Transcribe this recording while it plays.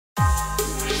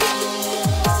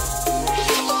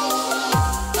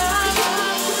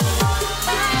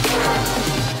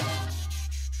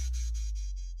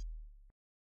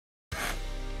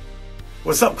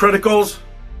What's up, Criticals?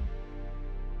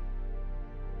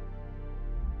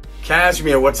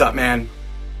 Cashmere, what's up, man?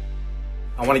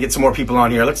 I want to get some more people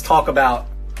on here. Let's talk about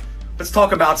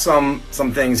some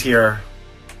things here.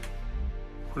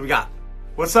 What do we got?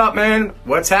 What's up, man?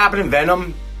 What's happening,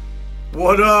 Venom?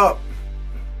 What up?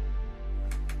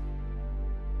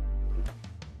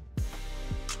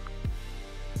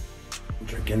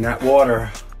 Drinking that water.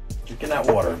 Drinking that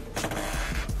water.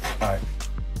 All right.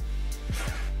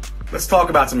 Let's talk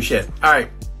about some shit. All right.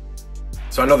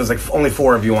 So I know there's like only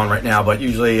 4 of you on right now, but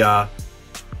usually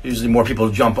more people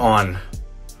jump on.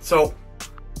 So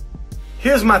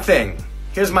here's my thing.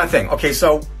 Okay,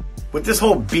 so with this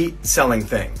whole beat selling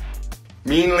thing,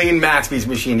 Mean Lean MaxxBeats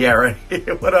machine, yeah, right?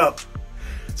 What up?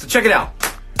 So check it out.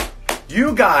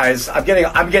 You guys, I'm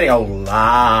getting a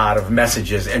lot of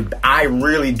messages, and I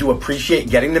really do appreciate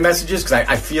getting the messages because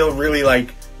I feel really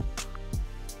like,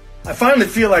 I finally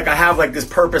feel like I have like this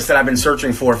purpose that I've been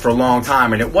searching for a long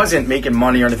time, and it wasn't making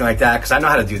money or anything like that because I know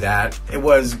how to do that. It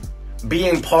was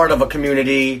being part of a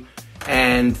community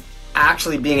and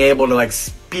actually being able to like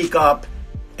speak up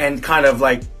and kind of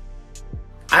like,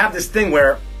 I have this thing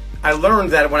where I learned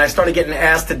that when I started getting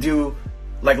asked to do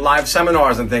like live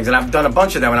seminars and things, and I've done a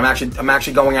bunch of them, and I'm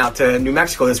actually going out to New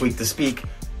Mexico this week to speak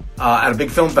at a big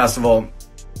film festival.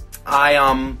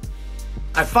 I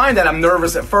find that I'm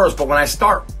nervous at first, but when I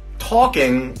start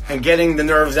talking and getting the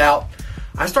nerves out,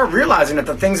 I start realizing that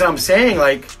the things that I'm saying,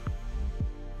 like,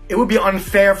 it would be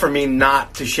unfair for me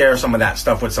not to share some of that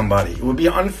stuff with somebody. It would be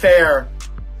unfair,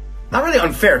 not really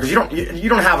unfair, because you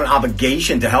don't have an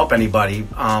obligation to help anybody.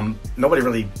 Nobody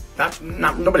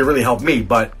really helped me,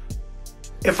 but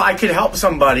if I could help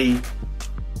somebody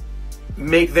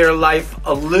make their life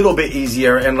a little bit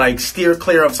easier and like steer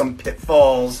clear of some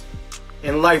pitfalls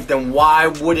in life, then why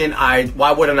wouldn't I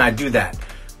do that?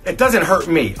 It doesn't hurt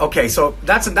me. Okay, so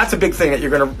that's a big thing that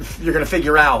you're gonna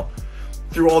figure out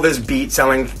through all this beat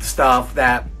selling stuff,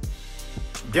 that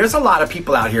there's a lot of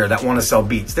people out here that want to sell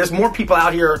beats. There's more people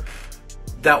out here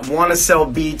that want to sell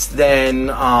beats than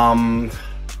I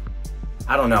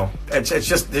don't know. It's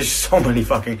just, there's so many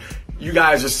fucking, you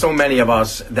guys, there's so many of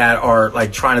us that are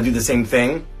like trying to do the same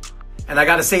thing. And I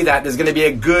gotta say that there's gonna be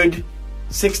a good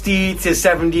 60 to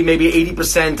 70, maybe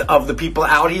 80% of the people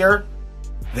out here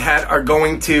that are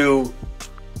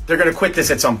they're gonna quit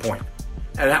this at some point.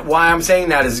 And why I'm saying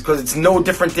that is because it's no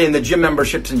different than the gym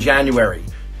memberships in January.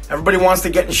 Everybody wants to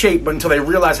get in shape, but until they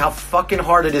realize how fucking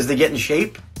hard it is to get in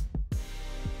shape,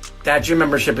 that gym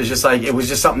membership is just like, it was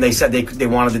just something they said they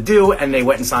wanted to do, and they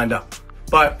went and signed up.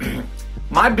 But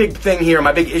my big thing here,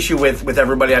 my big issue with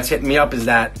everybody that's hitting me up is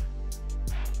that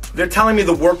they're telling me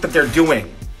the work that they're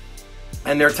doing.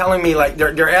 And they're telling me, like,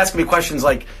 they're asking me questions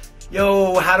like,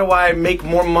 yo, how do I make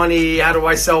more money? How do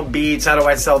I sell beats? How do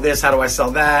I sell this? How do I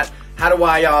sell that? How do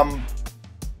I,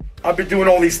 I've been doing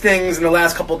all these things in the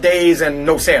last couple days and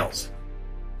no sales.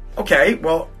 Okay,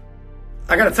 well,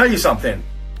 I gotta tell you something.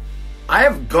 I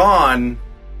have gone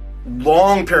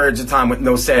long periods of time with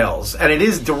no sales, and it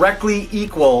is directly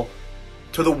equal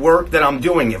to the work that I'm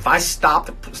doing. If I stop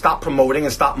promoting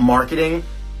and stop marketing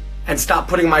and stop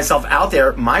putting myself out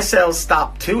there, my sales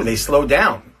stop too. They slow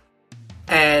down.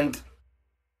 And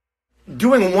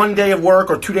doing 1 day of work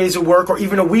or 2 days of work or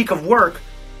even a week of work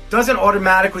doesn't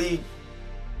automatically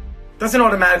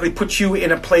put you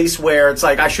in a place where it's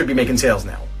like, I should be making sales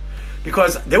now.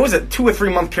 Because there was a 2 or 3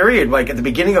 month period, like at the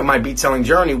beginning of my beat selling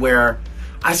journey, where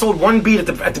I sold one beat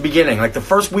at the beginning. Like the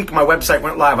first week my website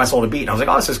went live, I sold a beat. And I was like,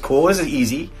 oh, this is cool. This is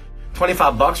easy.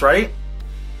 25 bucks, right?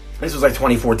 This was like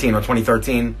 2014 or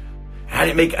 2013. I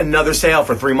didn't make another sale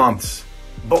for 3 months.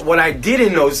 But what I did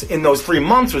in those 3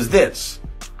 months was this.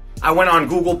 I went on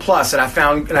Google Plus and I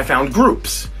found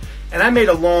groups. And I made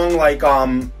a long, like, I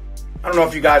don't know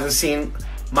if you guys have seen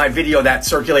my video that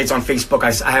circulates on Facebook.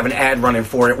 I have an ad running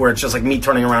for it where it's just like me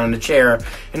turning around in a chair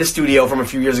in the studio from a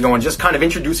few years ago and just kind of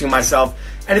introducing myself.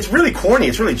 And it's really corny,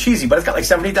 it's really cheesy, but it's got like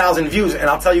 70,000 views. And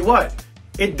I'll tell you what,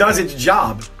 it does its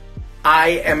job.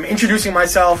 I am introducing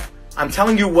myself. I'm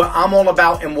telling you what I'm all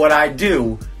about and what I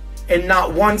do. And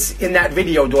not once in that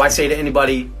video do I say to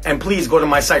anybody, and please go to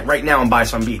my site right now and buy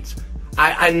some beats.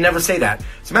 I never say that.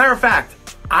 As a matter of fact,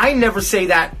 I never say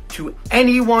that to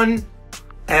anyone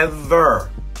ever.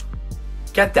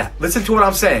 Get that. Listen to what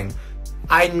I'm saying.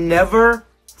 I never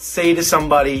say to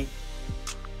somebody,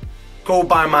 go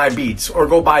buy my beats, or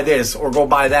go buy this, or go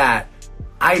buy that.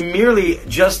 I merely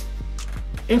just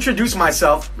introduce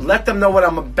myself, let them know what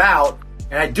I'm about,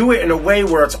 and I do it in a way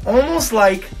where it's almost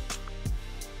like,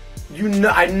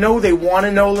 I know they want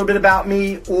to know a little bit about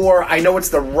me, or I know it's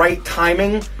the right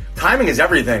timing. Timing is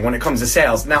everything when it comes to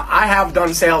sales. Now, I have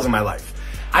done sales in my life.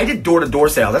 I did door-to-door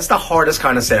sales. That's the hardest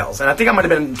kind of sales. And I think I might have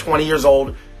been 20 years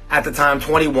old at the time,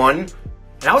 21.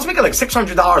 And I was making like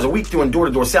 $600 a week doing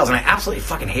door-to-door sales, and I absolutely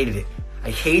fucking hated it.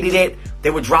 I hated it. They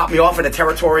would drop me off in a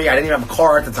territory. I didn't even have a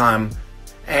car at the time.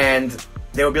 And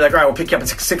they would be like, all right, we'll pick you up at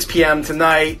 6 p.m.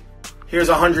 tonight. Here's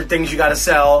 100 things you got to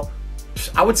sell.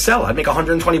 I would sell. I'd make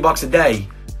 120 bucks a day.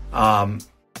 And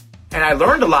I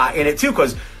learned a lot in it too,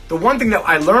 because the one thing that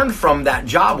I learned from that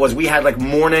job was we had like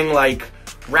morning like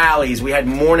rallies. We had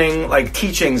morning like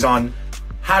teachings on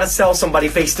how to sell somebody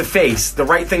face to face, the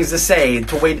right things to say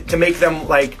to make them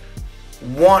like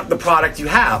want the product you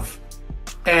have.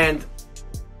 And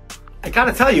I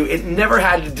gotta tell you, it never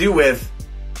had to do with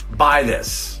buy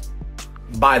this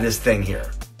thing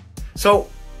here. So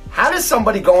how does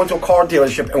somebody go into a car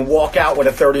dealership and walk out with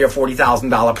a $30,000 or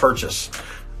 $40,000 purchase?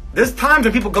 There's times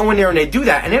when people go in there and they do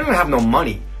that and they don't have no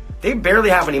money. They barely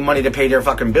have any money to pay their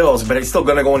fucking bills, but they're still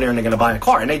gonna go in there and they're gonna buy a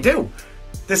car, and they do.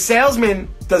 The salesman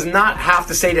does not have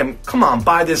to say to them, come on,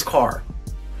 buy this car.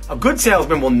 A good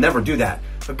salesman will never do that.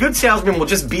 A good salesman will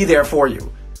just be there for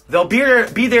you. They'll be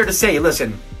there to say,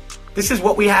 listen, this is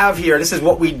what we have here. This is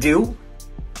what we do.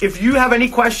 If you have any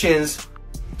questions,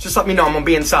 just let me know. I'm going to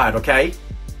be inside, okay?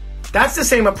 That's the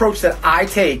same approach that I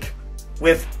take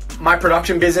with my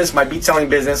production business, my beat selling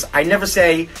business. I never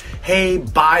say, hey,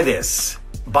 buy this.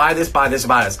 Buy this, buy this,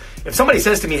 buy this. If somebody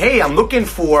says to me, hey, I'm looking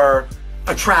for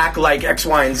a track like X,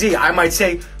 Y, and Z, I might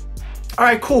say, all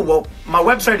right, cool. Well, my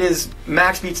website is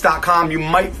MaxxBeats.com. You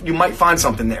might find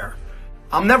something there.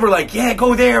 I'm never like, yeah,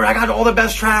 go there. I got all the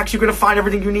best tracks. You're going to find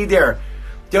everything you need there.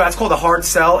 Dude, that's called a hard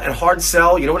sell. And hard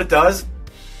sell, you know what it does?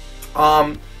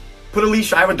 Put a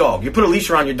leash. I have a dog. You put a leash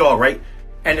around your dog, right?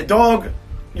 And the dog,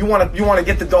 you want to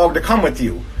get the dog to come with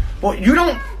you. Well, you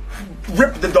don't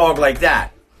rip the dog like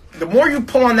that. The more you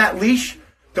pull on that leash,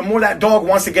 the more that dog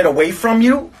wants to get away from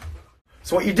you.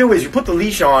 So what you do is you put the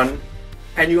leash on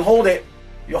and you hold it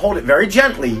very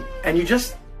gently, and you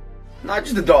just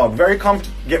nudge the dog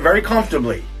get very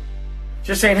comfortably.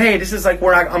 Just saying, hey, this is like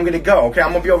where I'm going to go. Okay,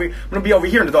 I'm going to be over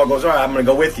here. And the dog goes, all right, I'm going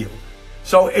to go with you.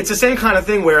 So it's the same kind of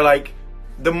thing where like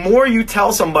the more you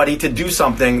tell somebody to do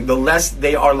something, the less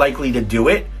they are likely to do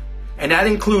it. And that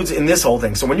includes in this whole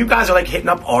thing. So when you guys are like hitting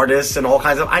up artists and all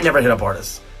kinds of, I never hit up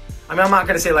artists. I mean, I'm not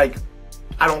going to say like,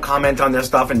 I don't comment on their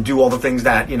stuff and do all the things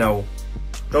that, you know,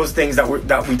 those things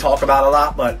that we talk about a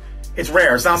lot, but it's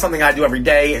rare. It's not something I do every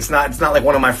day. It's not like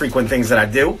one of my frequent things that I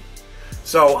do.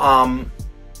 So,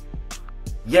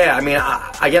 yeah, I mean,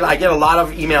 I get a lot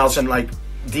of emails and like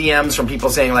DMs from people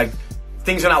saying like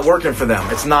things are not working for them.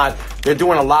 They're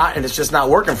doing a lot and it's just not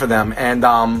working for them. And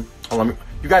hold on,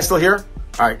 you guys still here?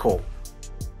 All right, cool.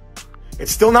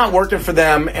 It's still not working for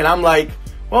them, and I'm like,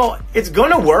 well, it's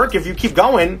gonna work if you keep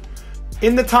going.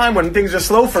 In the time when things are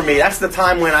slow for me, that's the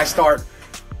time when I start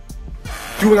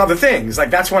doing other things. Like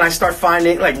that's when I start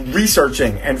finding, like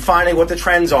researching and finding what the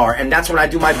trends are, and that's when I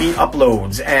do my beat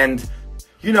uploads. And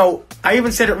you know, I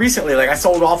even said it recently, like I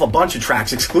sold off a bunch of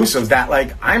tracks, exclusives that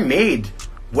like I made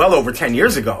well over 10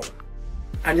 years ago.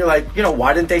 And you're like, you know,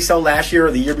 why didn't they sell last year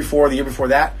or the year before or the year before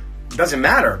that? It doesn't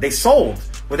matter. They sold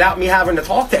without me having to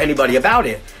talk to anybody about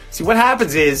it. See, what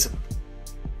happens is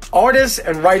artists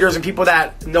and writers and people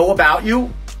that know about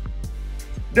you,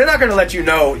 they're not going to let you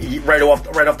know right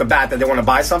off the bat that they want to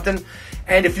buy something.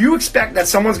 And if you expect that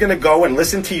someone's going to go and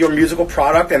listen to your musical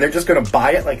product and they're just going to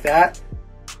buy it like that,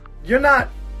 you're not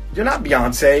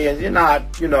Beyonce, and you're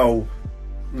not, you know,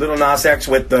 Lil Nas X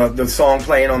with the song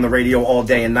playing on the radio all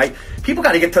day and night. People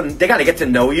got to get to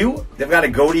know you. They've got to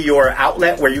go to your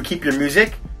outlet where you keep your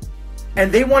music,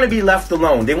 and they want to be left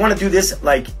alone. They want to do this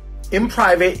like in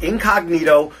private,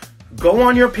 incognito. Go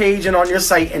on your page and on your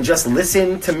site and just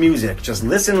listen to music. Just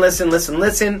listen,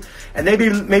 and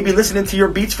maybe listening to your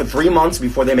beats for 3 months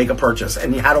before they make a purchase.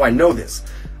 And how do I know this?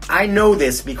 I know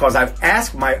this because I've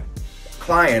asked my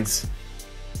clients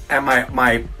and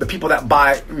the people that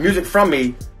buy music from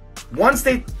me, once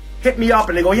they hit me up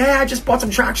and they go, yeah, I just bought some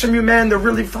tracks from you, man. They're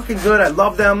really fucking good. I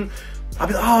love them. I'll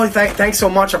be like, oh, thanks so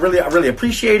much. I really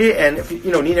appreciate it. And if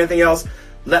you need anything else,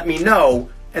 let me know.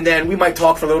 And then we might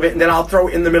talk for a little bit, and then I'll throw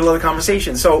it in the middle of the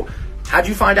conversation. So how'd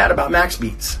you find out about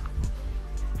MaxxBeats?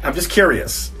 I'm just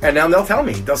curious. And then they'll tell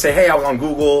me. They'll say, hey, I was on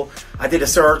Google. I did a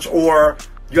search. Or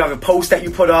you have a post that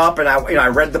you put up, and I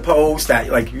read the post that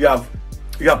like you have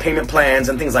payment plans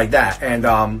and things like that.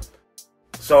 And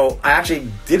so I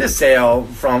actually did a sale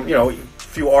from, a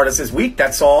few artists this week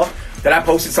that saw that I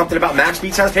posted something about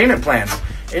MaxxBeats has payment plans.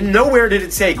 And nowhere did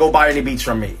it say, go buy any beats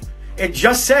from me. It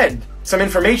just said some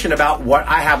information about what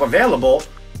I have available,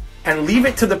 and leave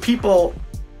it to the people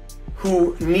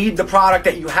who need the product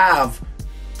that you have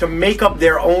to make up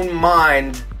their own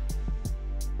mind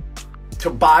to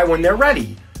buy when they're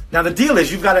ready. Now the deal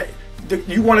is you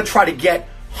want to try to get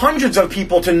hundreds of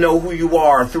people to know who you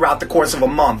are throughout the course of a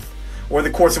month or the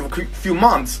course of a few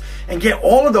months, and get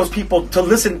all of those people to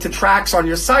listen to tracks on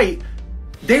your site.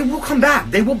 They will come back.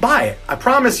 They will buy it. I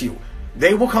promise you.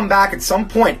 They will come back at some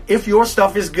point if your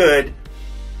stuff is good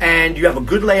and you have a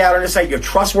good layout on your site, you have a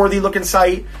trustworthy looking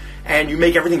site, and you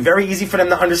make everything very easy for them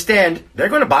to understand. They're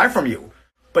going to buy from you.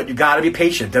 But you got to be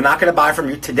patient. They're not going to buy from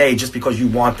you today just because you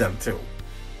want them to.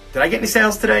 Did I get any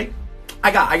sales today?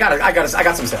 I got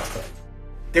some sales today.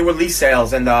 They were lease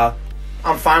sales, and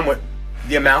I'm fine with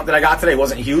the amount that I got today. It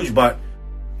wasn't huge, but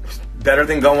better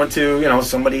than going to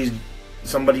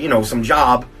some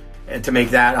job and to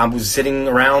make that. I was sitting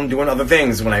around doing other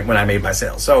things when I made my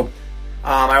sales. So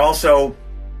I also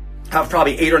have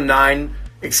probably 8 or 9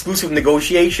 exclusive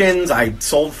negotiations. I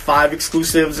sold 5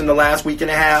 exclusives in the last week and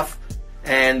a half,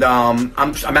 and I'm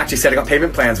actually setting up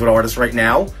payment plans with artists right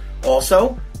now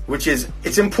also, which is,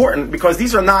 it's important because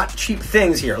these are not cheap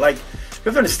things here. Like, you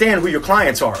have to understand who your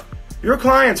clients are. Your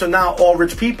clients are not all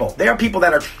rich people. They are people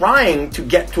that are trying to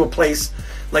get to a place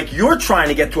like you're trying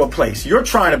to get to a place. You're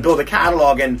trying to build a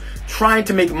catalog and trying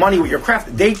to make money with your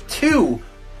craft. They too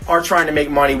are trying to make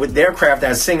money with their craft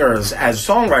as singers, as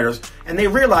songwriters, and they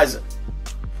realize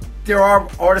there are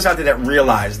artists out there that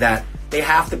realize that they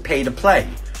have to pay to play.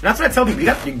 And that's what I tell people.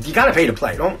 You got to pay to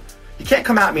play. You can't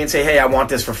come at me and say, hey, I want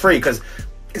this for free, because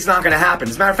it's not going to happen.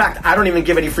 As a matter of fact, I don't even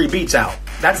give any free beats out.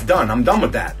 That's done. I'm done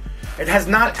with that. It has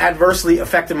not adversely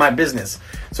affected my business.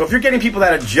 So if you're getting people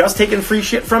that are just taking free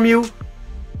shit from you,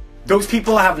 those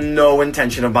people have no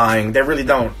intention of buying. They really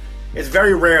don't. It's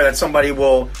very rare that somebody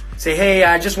will say, hey,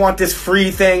 I just want this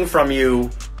free thing from you.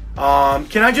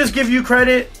 Can I just give you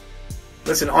credit?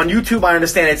 Listen, on YouTube, I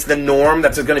understand it's the norm.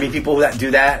 That's going to be people that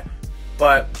do that.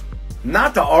 But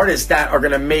not the artists that are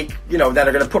going to make, that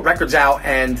are going to put records out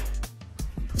and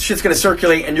shit's going to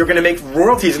circulate and you're going to make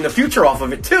royalties in the future off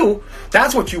of it too.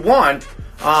 That's what you want.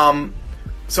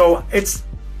 So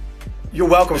you're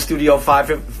welcome, Studio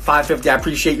 550. I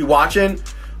appreciate you watching.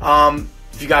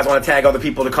 If you guys want to tag other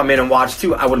people to come in and watch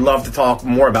too, I would love to talk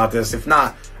more about this. If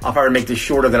not, I'll probably make this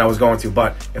shorter than I was going to.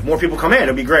 But if more people come in,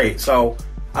 it'll be great. So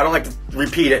I don't like to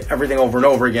repeat everything over and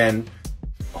over again.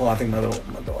 Oh, I think my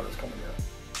daughter's coming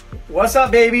here. What's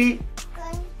up, baby?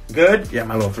 Good? Yeah,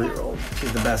 my little 3-year-old.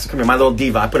 She's the best. Come here, my little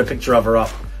diva. I put a picture of her up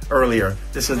earlier.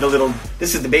 This is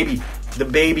the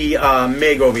baby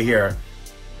Mig over here.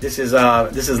 This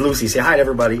is Lucy. Say hi to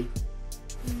everybody.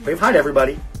 Wave hi to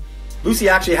everybody. Lucy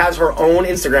actually has her own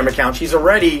Instagram account. She's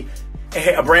already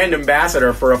a brand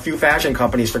ambassador for a few fashion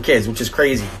companies for kids, which is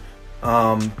crazy.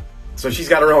 So she's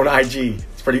got her own IG.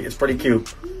 It's pretty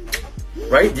cute.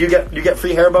 Right? Do you get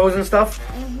free hair bows and stuff?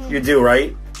 Mm-hmm. You do,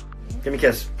 right? Give me a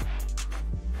kiss.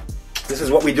 This is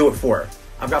what we do it for.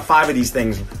 I've got 5 of these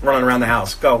things running around the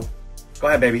house. Go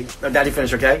ahead, baby. Let Daddy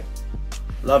finish, okay?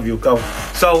 Love you. Go.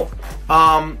 So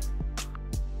I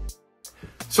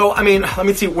mean, let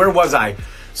me see. Where was I?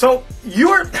 So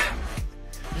you're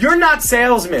not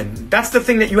salesmen. That's the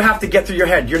thing that you have to get through your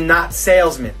head. You're not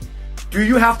salesmen. Do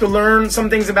you have to learn some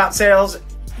things about sales?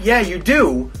 Yeah, you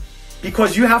do.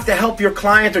 Because you have to help your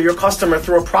client or your customer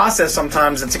through a process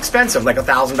sometimes that's expensive, like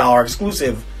 $1,000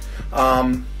 exclusive.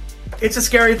 It's a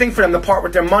scary thing for them to part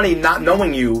with their money not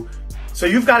knowing you. So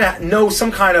you've got to know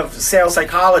some kind of sales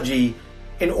psychology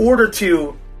in order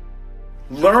to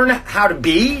learn how to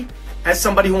be as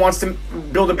somebody who wants to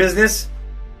build a business.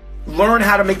 Learn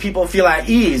how to make people feel at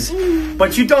ease.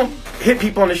 But you don't hit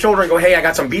people on the shoulder and go, hey, I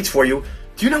got some beats for you.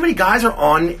 Do you know how many guys are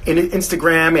on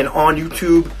Instagram and on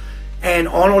YouTube and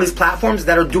on all these platforms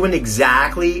that are doing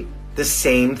exactly the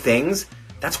same things?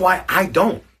 That's why I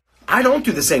don't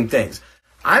do the same things.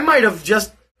 I might have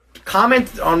just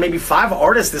commented on maybe 5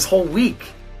 artists this whole week,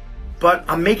 but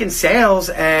I'm making sales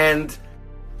and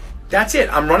that's it.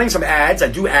 I'm running some ads. I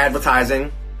do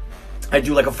advertising. I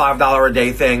do like a $5 a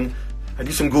day thing. I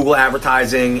do some Google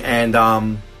advertising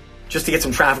and just to get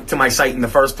some traffic to my site in the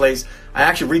first place. I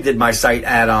actually redid my site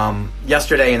at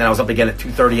yesterday, and then I was up again at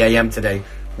 2:30 a.m. today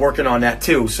working on that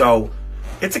too. So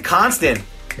it's a constant.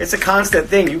 It's a constant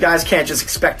thing. You guys can't just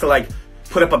expect to like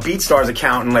put up a Beatstars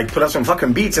account and like put up some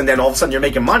fucking beats and then all of a sudden you're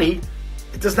making money.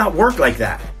 It does not work like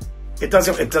that. It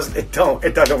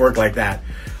doesn't work like that.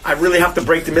 I really have to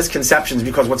break the misconceptions,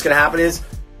 because what's going to happen is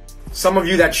some of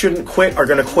you that shouldn't quit are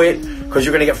going to quit because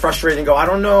you're going to get frustrated and go, I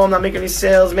don't know, I'm not making any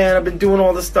sales, man. I've been doing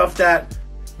all the stuff that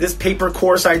this paper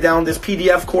course this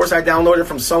PDF course I downloaded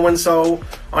from so-and-so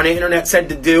on the internet said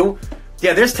to do.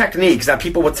 Yeah, there's techniques that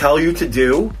people will tell you to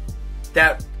do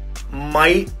that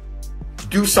might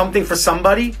do something for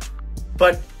somebody,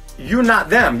 but you're not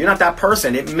them. You're not that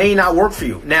person. It may not work for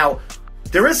you. Now,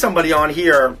 there is somebody on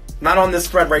here, not on this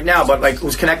thread right now, but like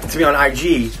who's connected to me on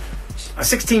IG, a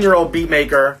 16-year-old beat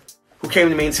maker who came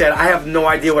to me and said, I have no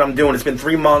idea what I'm doing. It's been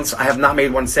 3 months. I have not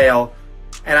made one sale.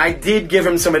 And I did give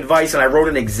him some advice, and I wrote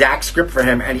an exact script for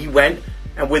him, and he went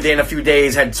and within a few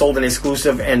days had sold an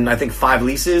exclusive and I think 5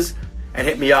 leases, and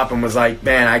hit me up and was like,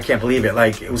 man, I can't believe it.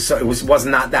 Like, it was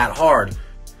not that hard.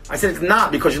 I said, it's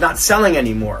not, because you're not selling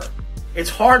anymore. It's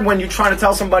hard when you're trying to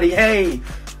tell somebody, hey,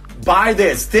 buy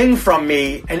this thing from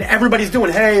me, and everybody's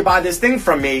doing, hey, buy this thing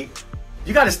from me.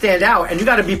 You got to stand out, and you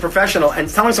got to be professional, and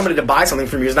telling somebody to buy something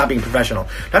from you is not being professional.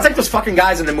 That's like those fucking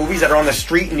guys in the movies that are on the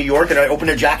street in New York and they open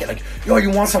their jacket like, yo, you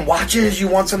want some watches? You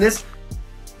want some this?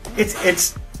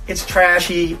 It's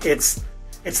trashy. It's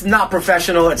not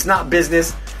professional. It's not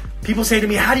business. People say to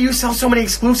me, how do you sell so many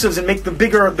exclusives and make the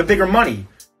bigger money?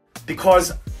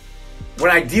 Because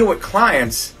when I deal with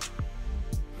clients,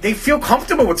 they feel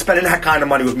comfortable with spending that kind of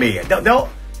money with me.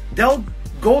 They'll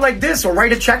go like this, or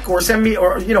write a check, or send me,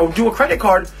 or do a credit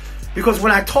card, because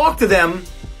when I talk to them,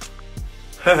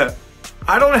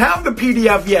 I don't have the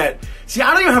PDF yet. See,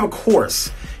 I don't even have a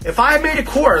course. If I had made a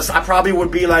course, I probably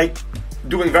would be like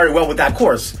doing very well with that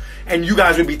course, and you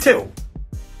guys would be too.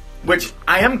 Which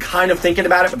I am kind of thinking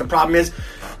about it, but the problem is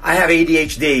I have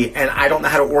ADHD and I don't know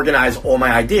how to organize all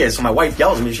my ideas. So my wife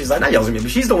yells at me. She's like, not yells at me,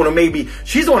 but she's the one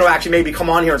who actually made me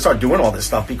come on here and start doing all this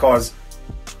stuff, because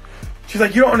she's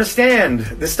like, you don't understand.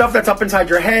 The stuff that's up inside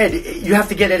your head, you have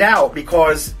to get it out,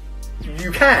 because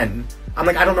you can. I'm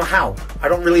like, I don't know how. I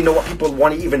don't really know what people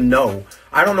want to even know.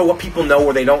 I don't know what people know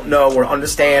or they don't know or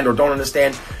understand or don't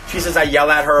understand. She says I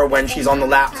yell at her when she's on the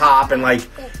laptop, and like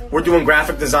we're doing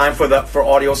graphic design for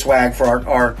Audio Swag for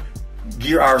our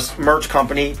merch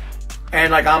company,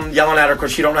 and like I'm yelling at her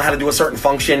because she don't know how to do a certain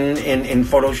function in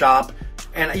Photoshop.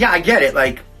 And yeah, I get it.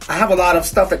 Like, I have a lot of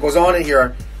stuff that goes on in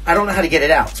here. I don't know how to get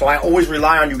it out. So I always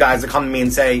rely on you guys to come to me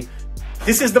and say,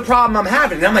 this is the problem I'm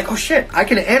having. And I'm like, oh shit, I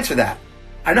can answer that.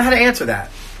 I know how to answer that.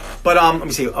 But let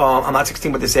me see. I'm not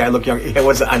 16, but they say I look young. Yeah,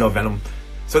 I know Venom.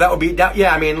 So that would be that.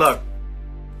 Yeah, I mean, look,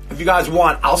 if you guys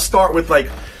want, I'll start with like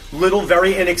little,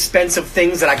 very inexpensive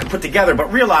things that I can put together.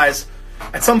 But realize,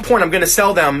 at some point, I'm going to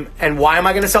sell them. And why am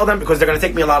I going to sell them? Because they're going to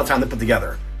take me a lot of time to put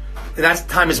together. And that's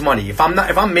time is money. If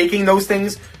I'm making those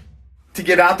things to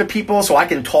give out to people, so I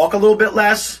can talk a little bit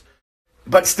less,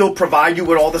 but still provide you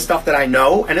with all the stuff that I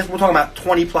know. And we're talking about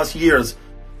 20 plus years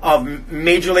of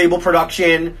major label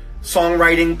production,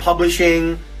 songwriting,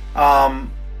 publishing.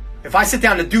 If I sit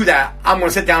down to do that, I'm going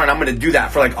to sit down and I'm going to do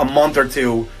that for like a month or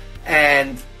two,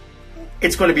 and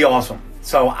it's going to be awesome.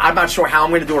 So I'm not sure how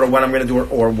I'm going to do it, or when I'm going to do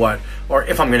it, or what, or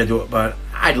if I'm going to do it, but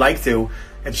I'd like to.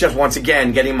 It's just, once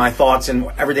again, getting my thoughts and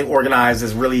everything organized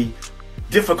is really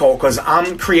difficult, because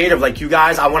I'm creative like you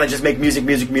guys. I want to just make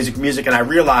music, and I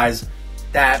realize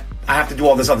that I have to do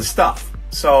all this other stuff.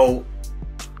 So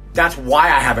that's why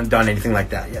I haven't done anything like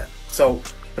that yet. So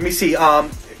let me see.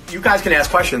 You guys can ask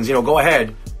questions. Go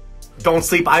ahead. Don't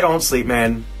sleep. I don't sleep,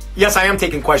 man. Yes, I am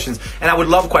taking questions, and I would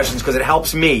love questions because it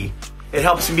helps me. It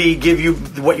helps me give you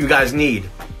what you guys need.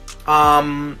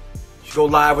 You should go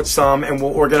live with some, and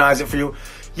we'll organize it for you.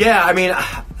 Yeah, I mean,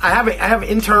 I have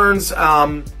interns,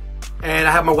 and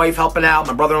I have my wife helping out.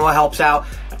 My brother-in-law helps out,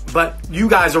 but you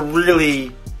guys are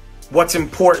really what's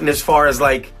important, as far as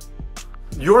like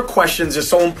your questions are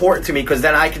so important to me, because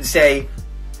then I can say,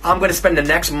 I'm going to spend the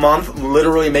next month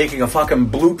literally making a fucking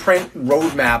blueprint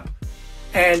roadmap.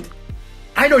 And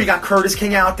I know you got Curtis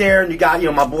King out there, and you got,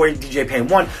 my boy DJ Pain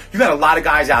One. You got a lot of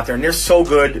guys out there, and they're so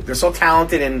good. They're so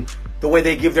talented in the way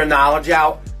they give their knowledge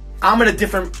out. I'm in a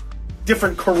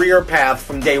different career path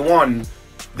from day one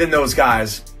than those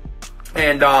guys.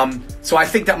 And so I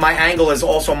think that my angle is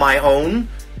also my own,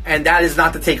 and that is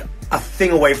not to take a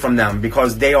thing away from them,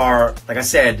 because they are, like I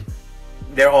said,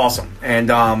 they're awesome, and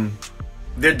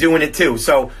they're doing it too.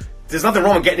 So there's nothing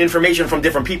wrong with getting information from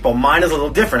different people. Mine is a little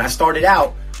different. I started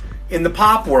out in the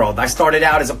pop world. I started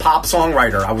out as a pop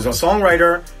songwriter. I was a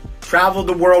songwriter, traveled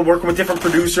the world working with different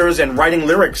producers and writing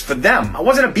lyrics for them. I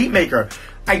wasn't a beat maker.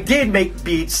 I did make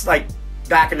beats like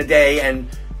back in the day and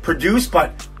produce,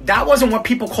 but that wasn't what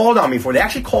people called on me for. They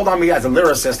actually called on me as a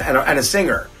lyricist and a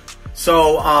singer.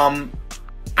 So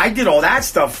I did all that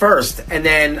stuff first, and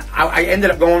then I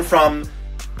ended up going from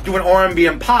doing R&B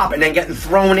and pop, and then getting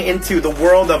thrown into the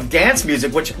world of dance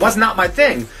music, which was not my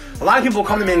thing. A lot of people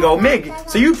come to me and go, Mig,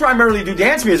 so you primarily do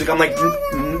dance music? I'm like,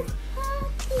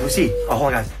 let me see. Oh,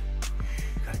 hold on, guys.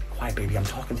 You gotta be quiet, baby. I'm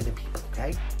talking to the people,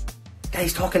 okay?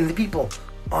 He's talking to the people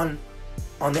on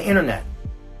the internet,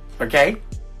 okay? Do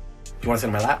you want to sit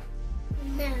on my lap?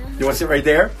 No. You want to sit right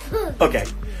there? Okay.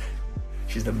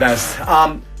 She's the best.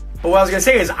 But what I was going to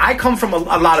say is, I come from a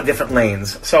lot of different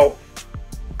lanes. So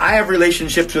I have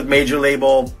relationships with major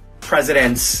label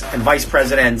presidents and vice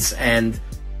presidents, and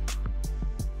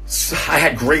I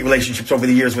had great relationships over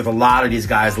the years with a lot of these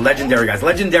guys,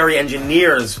 legendary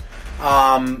engineers.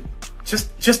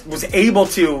 Just was able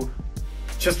to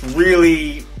just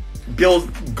really build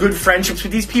good friendships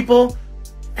with these people.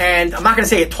 And I'm not going to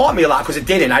say it taught me a lot, because it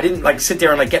didn't. I didn't like sit there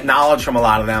and like get knowledge from a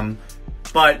lot of them.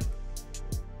 But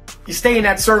you stay in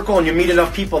that circle and you meet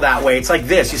enough people that way. It's like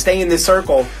this. You stay in this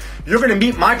circle, you're going to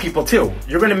meet my people too.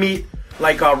 You're going to meet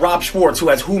like Rob Schwartz, who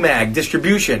has WhoMag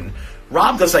distribution.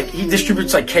 Rob does he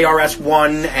distributes like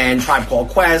KRS-One and Tribe Called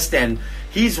Quest, and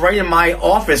he's right in my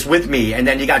office with me. And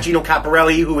then you got Gino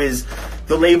Caparelli, who is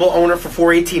the label owner for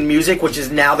 418 Music, which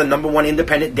is now the #1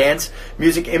 independent dance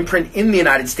music imprint in the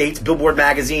United States, Billboard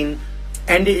Magazine,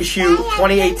 end issue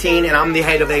 2018, and I'm the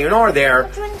head of A&R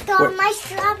there.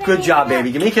 Good job,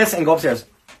 baby. Give me a kiss and go upstairs.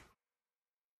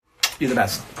 You're the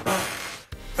best.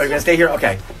 Are you going to stay here?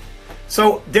 Okay.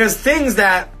 So there's things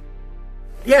that,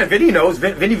 yeah, Vinny knows.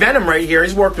 Vinny Venom right here.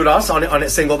 He's worked with us on a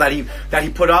single that he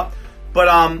put up.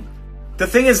 But the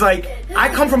thing is, like, I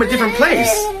come from a different place.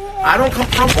 I don't come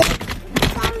from...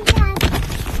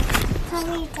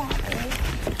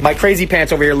 My crazy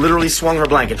pants over here literally swung her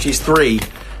blanket. She's 3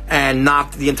 and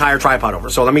knocked the entire tripod over.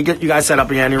 So let me get you guys set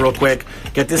up again here real quick.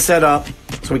 Get this set up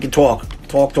so we can talk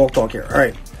here. All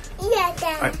right. Yeah,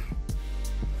 Dad. All right.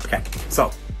 Okay.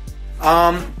 So,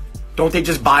 don't they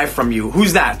just buy from you?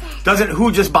 Who's that?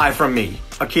 Who just buy from me?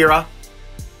 Akira?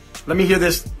 Let me hear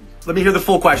this. Let me hear the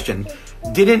full question.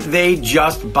 Didn't they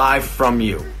just buy from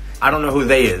you? I don't know who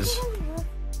they is.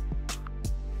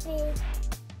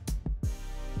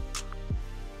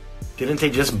 Didn't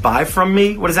they just buy from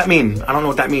me? What does that mean? I don't know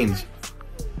what that means.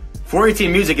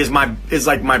 418 Music is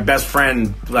like my best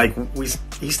friend. Like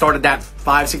he started that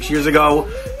 5-6 years ago,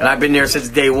 and I've been there since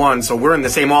day one. So we're in the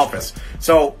same office.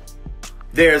 So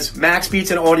there's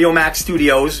MaxxBeats and Audio Max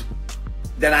Studios.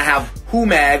 Then I have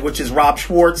WhoMag, which is Rob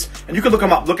Schwartz, and you can look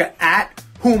him up. Look at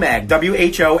WhoMag,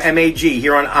 WHOMAG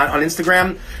here on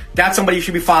Instagram. That's somebody you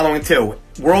should be following too.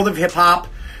 World of Hip Hop,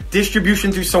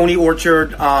 distribution through Sony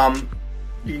Orchard.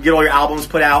 You can get all your albums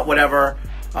put out, whatever,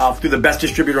 through the best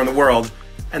distributor in the world.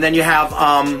 And then you have,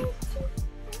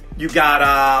 you've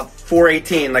got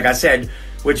 418, like I said,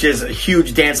 which is a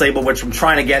huge dance label, which I'm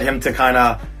trying to get him to kind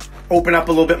of open up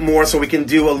a little bit more so we can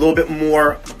do a little bit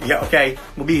more. Yeah, okay,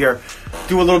 we'll be here.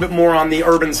 Do a little bit more on the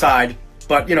urban side.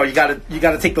 But, you know, you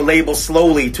gotta take the label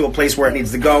slowly to a place where it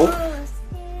needs to go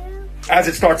as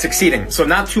it starts succeeding. So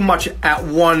not too much at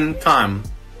one time.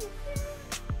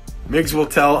 Miggs will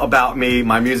tell about me,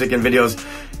 my music and videos.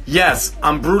 Yes,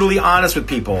 I'm brutally honest with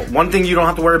people. One thing you don't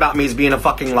have to worry about me is being a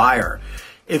fucking liar.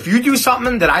 If you do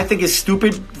something that I think is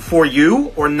stupid for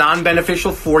you or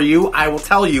non-beneficial for you, I will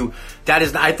tell you that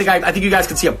is. I think you guys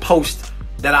can see a post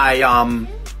that I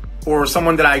or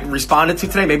someone that I responded to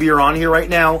today. Maybe you're on here right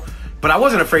now, but I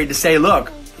wasn't afraid to say,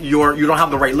 look, you don't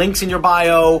have the right links in your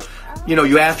bio. You know,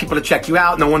 you ask people to check you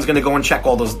out. No one's gonna go and check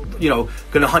all those. You know,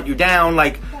 gonna hunt you down.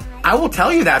 Like, I will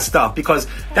tell you that stuff because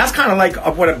that's kind of like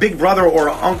what a big brother or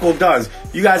an uncle does.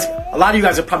 You guys, a lot of you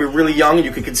guys are probably really young, and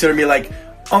you could consider me like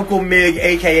Uncle Mig,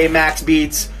 aka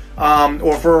MaxxBeats,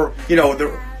 or for, you know,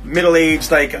 the middle-aged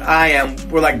like I am,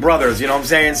 we're like brothers. You know what I'm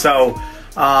saying? So,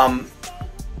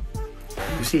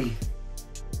 you see,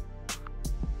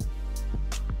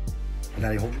 will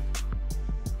Daddy hold you?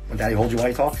 Will Daddy hold you while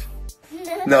he talks?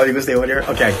 No, you gonna stay over there?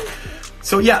 Okay.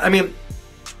 So yeah, I mean,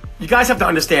 you guys have to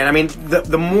understand, I mean,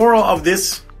 the moral of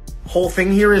this whole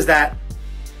thing here is that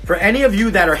for any of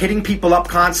you that are hitting people up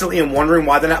constantly and wondering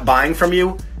why they're not buying from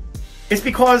you, it's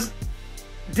because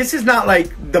this is not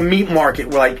like the meat market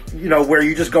where, like, you know, where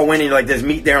you just go in and you're like, there's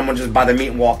meat there, I'm gonna just buy the meat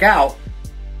and walk out.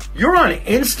 You're on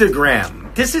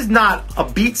Instagram. This is not a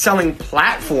beat selling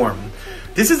platform.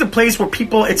 This is a place where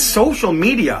people, it's social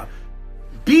media.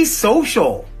 Be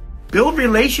social. Build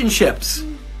relationships. Do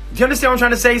you understand what I'm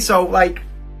trying to say? So, like,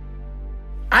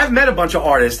 I've met a bunch of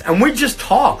artists and we just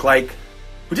talk, like,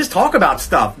 we just talk about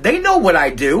stuff. They know what I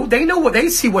do. They know they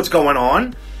see what's going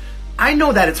on. I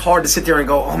know that it's hard to sit there and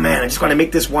go, oh man, I just want to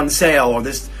make this one sale or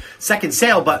this second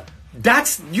sale, but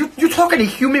that's, you're talking to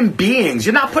human beings.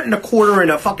 You're not putting a quarter in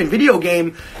a fucking video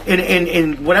game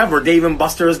in whatever, Dave and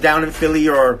Buster's down in Philly,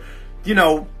 or, you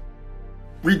know,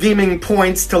 redeeming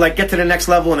points to like get to the next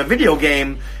level in a video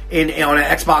game on an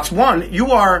Xbox One.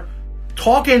 You are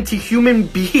talking to human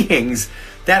beings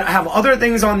that have other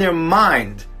things on their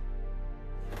mind.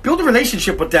 Build a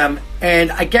relationship with them,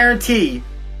 and I guarantee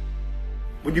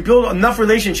when you build enough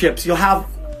relationships, you'll have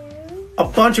a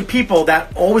bunch of people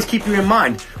that always keep you in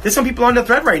mind. There's some people on the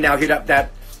thread right now here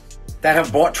that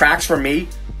have bought tracks from me.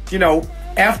 You know,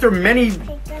 after many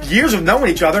years of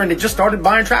knowing each other, and they just started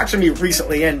buying tracks from me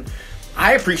recently, and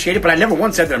I appreciate it, but I never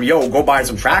once said to them, yo, go buy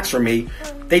some tracks from me.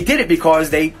 They did it because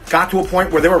they got to a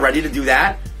point where they were ready to do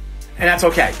that, and that's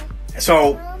okay.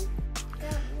 So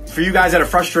for you guys that are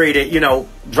frustrated, you know,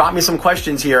 drop me some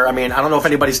questions here. I mean, I don't know if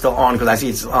anybody's still on, because I see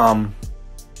it's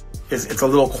a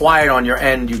little quiet on your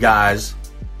end, you guys.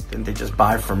 Didn't they just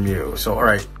buy from you? So, all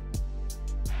right.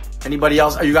 Anybody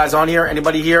else? Are you guys on here?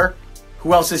 Anybody here?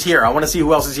 Who else is here? I want to see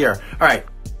who else is here. All right.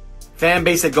 Fan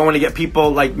base that going to get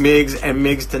people like Miggs and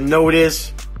Miggs to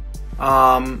notice.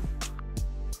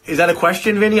 Is that a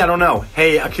question, Vinny? I don't know.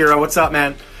 Hey, Akira, what's up,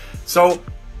 man? So,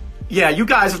 yeah, you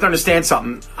guys have to understand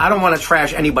something. I don't want to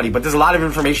trash anybody, but there's a lot of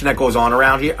information that goes on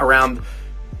around here, around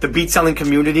the beat selling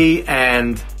community,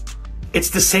 and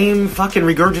it's the same fucking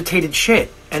regurgitated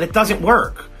shit, and it doesn't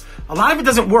work. A lot of it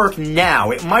doesn't work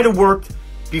now. It might have worked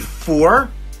before,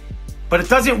 but it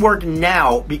doesn't work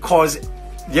now because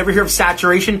you ever hear of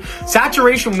saturation?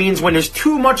 Saturation means when there's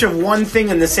too much of one thing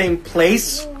in the same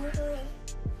place.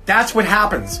 That's what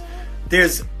happens.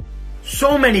 There's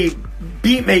so many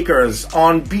beat makers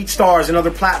on Beatstars and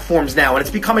other platforms now, and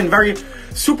it's becoming very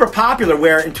super popular,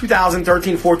 where in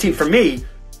 2013, 14 for me,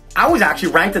 I was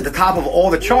actually ranked at the top of all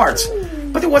the charts,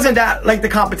 but there wasn't that like the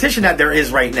competition that there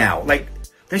is right now. Like,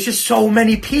 there's just so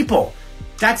many people.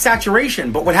 That's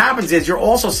saturation. But what happens is you're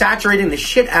also saturating the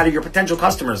shit out of your potential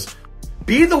customers.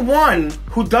 Be the one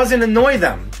who doesn't annoy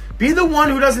them. Be the one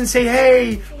who doesn't say,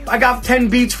 hey, I got 10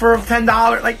 beats for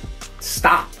 $10. Like,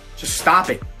 stop. Just stop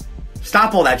it.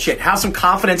 Stop all that shit. Have some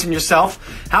confidence in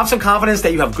yourself. Have some confidence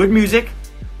that you have good music,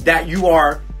 that you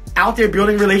are out there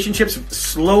building relationships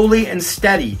slowly and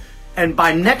steady. And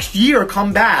by next year,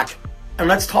 come back and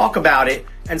let's talk about it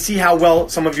and see how well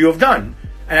some of you have done.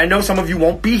 And I know some of you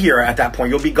won't be here at that point.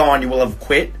 You'll be gone. You will have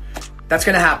quit. That's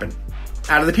going to happen.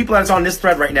 Out of the people that's on this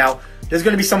thread right now, there's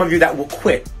going to be some of you that will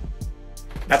quit.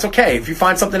 That's okay. If you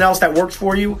find something else that works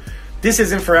for you, this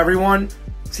isn't for everyone.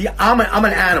 See, I'm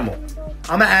an animal.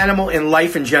 I'm an animal in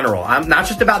life in general. I'm not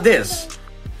just about this.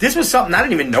 This was something I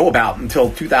didn't even know about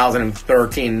until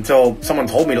 2013, until someone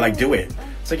told me to like do it.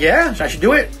 It's like, yeah, I should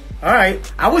do it. All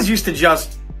right. I was used to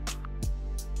just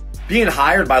being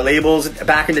hired by labels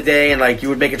back in the day, and like you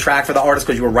would make a track for the artist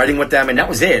because you were writing with them, and that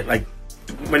was it. Like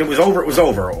when it was over, it was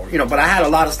over. Or, you know, but I had a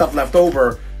lot of stuff left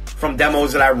over from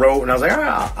demos that I wrote, and I was like, all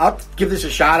right, I'll give this a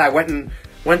shot. I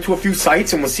went to a few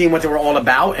sites and was seeing what they were all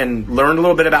about, and learned a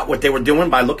little bit about what they were doing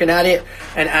by looking at it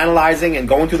and analyzing and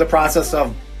going through the process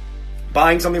of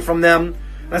buying something from them.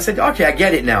 And I said, okay, I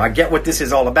get it now. I get what this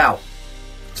is all about.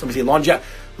 So let me see,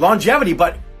 longevity,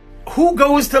 but who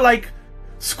goes to like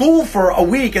school for a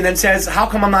week and then says, how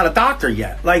come I'm not a doctor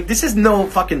yet? Like, this is no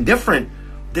fucking different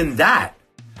than that.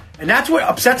 And that's what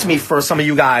upsets me for some of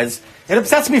you guys. It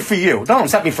upsets me for you. It don't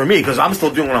upset me for me because I'm still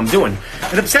doing what I'm doing.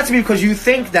 It upsets me because you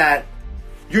think that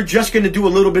you're just going to do a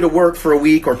little bit of work for a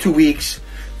week or 2 weeks,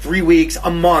 3 weeks,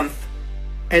 a month,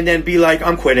 and then be like,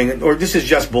 I'm quitting, or this is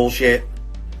just bullshit.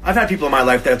 I've had people in my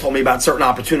life that have told me about certain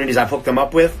opportunities I've hooked them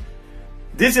up with.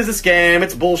 This is a scam.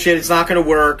 It's bullshit. It's not going to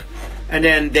work. And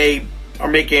then they are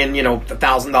making, you know,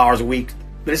 $1,000 a week.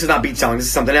 This is not beat selling. This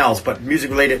is something else, but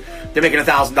music related. They're making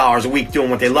 $1,000 a week doing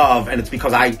what they love, and it's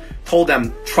because I told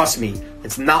them, trust me,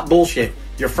 it's not bullshit.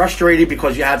 You're frustrated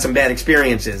because you had some bad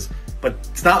experiences, but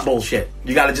it's not bullshit.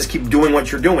 You got to just keep doing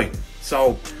what you're doing.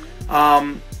 So,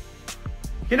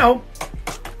 you know,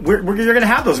 you're going to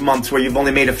have those months where you've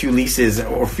only made a few leases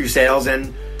or a few sales,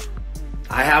 and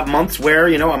I have months where,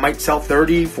 you know, I might sell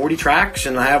 30, 40 tracks,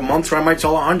 and I have months where I might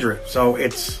sell 100. So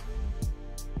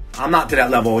I'm not to that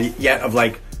level yet of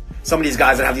like some of these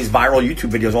guys that have these viral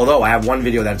YouTube videos, although I have one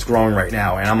video that's growing right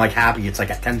now, and I'm like happy it's like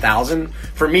at 10,000.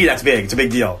 For me, that's big. It's a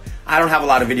big deal. I don't have a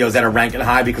lot of videos that are ranking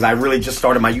high because I really just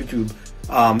started my YouTube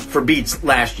for beats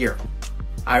last year.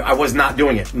 I was not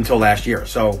doing it until last year.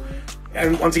 So,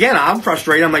 and once again, I'm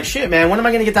frustrated. I'm like, shit, man, when am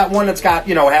I going to get that one that's got,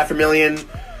 you know, 500,000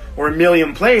 or 1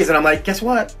 million plays? And I'm like, guess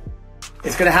what?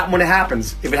 It's going to happen when it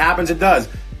happens. If it happens, it does.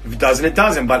 If it doesn't, it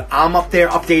doesn't. But I'm up there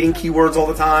updating keywords all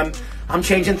the time. I'm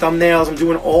changing thumbnails. I'm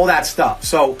doing all that stuff.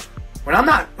 So when I'm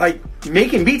not like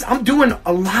making beats, I'm doing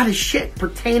a lot of shit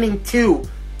pertaining to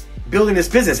building this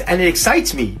business. And it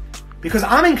excites me because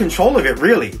I'm in control of it,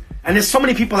 really. And there's so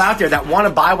many people out there that want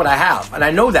to buy what I have. And I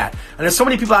know that. And there's so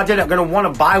many people out there that are going to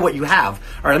want to buy what you have.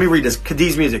 All right, let me read this.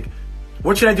 Khadi's music.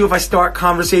 What should I do if I start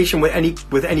conversation with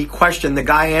any question? The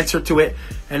guy answered to it,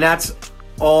 and that's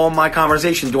all my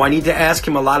conversation. Do I need to ask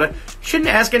him a lot of... Shouldn't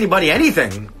ask anybody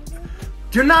anything.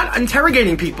 You're not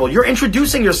interrogating people. You're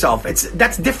introducing yourself.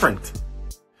 That's different.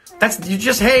 You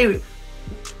just, hey,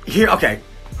 here, okay.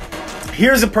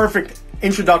 Here's a perfect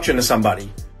introduction to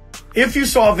somebody. if you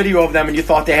saw a video of them and you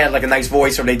thought they had like a nice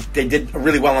voice or they did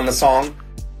really well on the song,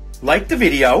 like the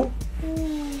video,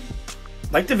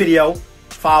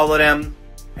 follow them,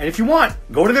 and if you want,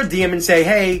 go to their DM and say,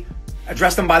 hey,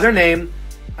 address them by their name.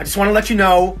 I just want to let you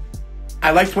know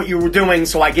I liked what you were doing,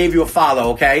 so I gave you a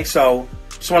follow, okay? So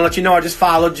just want to let you know I just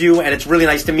followed you, and it's really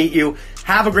nice to meet you.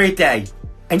 Have a great day.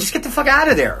 And just get the fuck out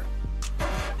of there.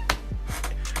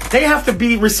 They have to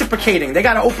be reciprocating. They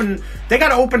gotta open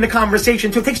the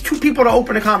conversation too. It takes two people to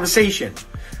open a conversation.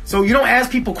 So you don't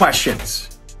ask people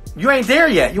questions. You ain't there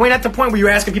yet. You ain't at the point where you're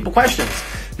asking people questions.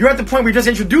 You're at the point where you're just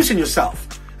introducing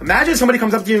yourself. Imagine somebody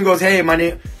comes up to you and goes, hey,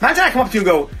 imagine I come up to you and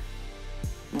go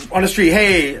on the street,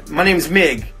 hey, my name's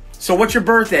Mig. So what's your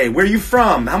birthday? Where are you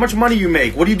from? How much money you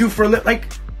make? What do you do for a living? Like,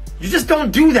 you just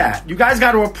don't do that. You guys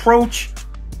got to approach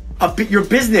your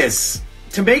business.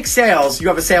 To make sales, you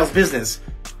have a sales business.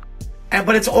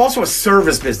 But it's also a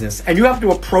service business. And you have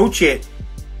to approach it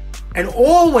and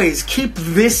always keep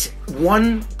this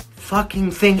one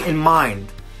fucking thing in mind.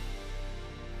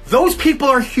 Those people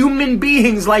are human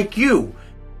beings like you.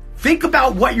 Think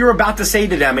about what you're about to say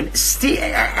to them and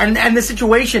the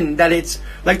situation that it's,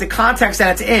 like the context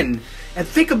that it's in. And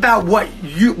think about what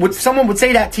someone would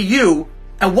say that to you,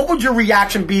 and what would your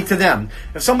reaction be to them?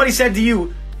 If somebody said to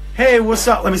you, hey, what's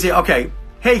up? Let me see. Okay.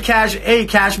 Hey,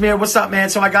 Cashmere, what's up, man?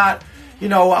 So I got,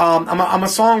 I'm a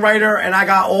songwriter, and I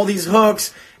got all these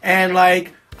hooks, and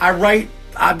like I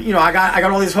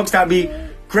got all these hooks that would be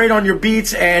great on your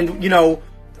beats, and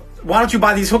why don't you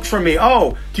buy these hooks from me?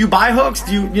 Oh, do you buy hooks?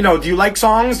 Do you like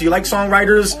songs? Do you like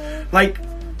songwriters? Like,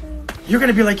 you're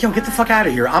gonna be like, yo, get the fuck out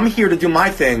of here. I'm here to do my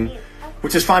thing,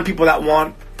 which is find people that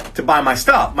want to buy my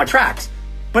stuff, my tracks.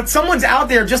 But someone's out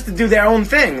there just to do their own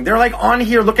thing. They're like on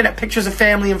here looking at pictures of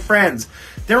family and friends.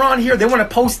 They're on here, they want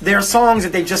to post their songs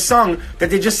that they just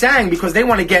sang because they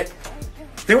want to get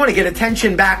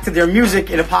attention back to their music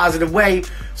in a positive way,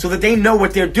 so that they know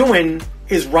what they're doing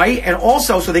is right, and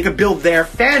also so they could build their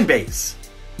fan base.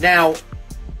 Now,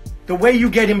 the way you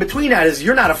get in between that is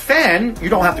you're not a fan. You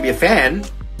don't have to be a fan,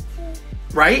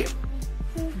 right?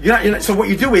 So what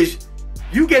you do is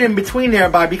you get in between there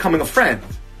by becoming a friend.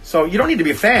 So you don't need to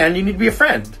be a fan. You need to be a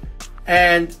friend,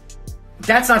 and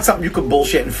that's not something you could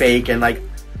bullshit and fake. And like,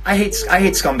 I hate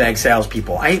scumbag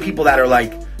salespeople. I hate people that are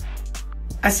like,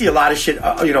 I see a lot of shit,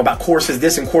 about courses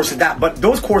this and courses that, but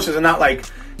those courses are not like,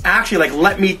 actually, like,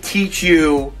 let me teach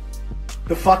you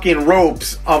the fucking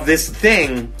ropes of this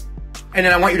thing, and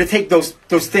then I want you to take those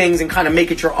things and kind of make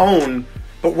it your own.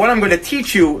 But what I'm going to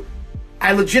teach you,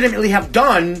 I legitimately have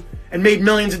done and made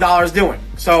millions of dollars doing.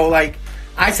 So, like,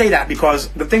 I say that because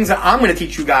the things that I'm going to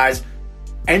teach you guys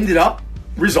ended up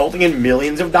resulting in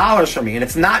millions of dollars for me. And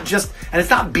it's not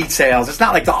beat sales. It's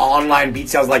not like the online beat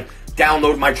sales, like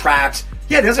download my tracks.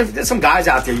 Yeah, there's some guys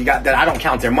out there that I don't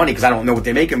count their money because I don't know what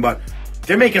they're making, but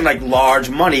they're making like large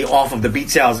money off of the beat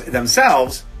sales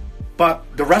themselves. But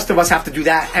the rest of us have to do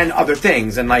that and other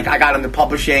things. And like, I got into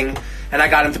publishing and I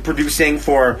got into producing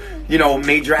for,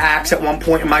 major acts at one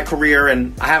point in my career,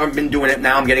 and I haven't been doing it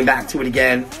now. I'm getting back to it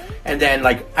again. And then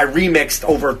like, I remixed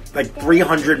over like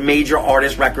 300 major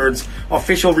artist records,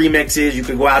 official remixes. You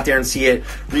could go out there and see it,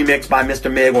 remixed by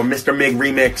Mr. Mig or Mr. Mig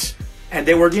Remix. And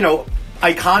they were,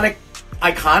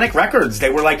 iconic records. They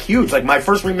were like huge. Like, my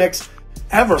first remix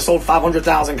ever sold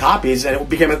 500,000 copies,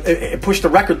 and it pushed the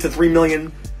record to 3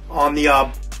 million on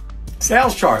the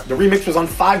sales chart. The remix was on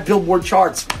 5 Billboard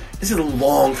charts. This is a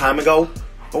long time ago,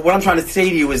 but what I'm trying to say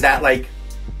to you is that, like,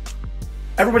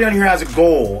 everybody on here has a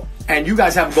goal, and you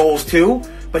guys have goals too,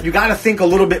 but you got to think a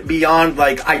little bit beyond,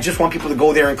 like, I just want people to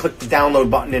go there and click the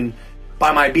download button and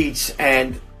buy my beats.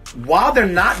 And while they're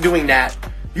not doing that,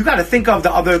 you got to think of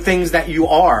the other things that you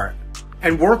are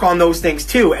and work on those things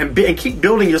too, and keep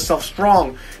building yourself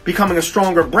strong, becoming a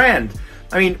stronger brand.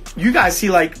 I mean, you guys see,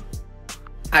 like,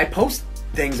 I post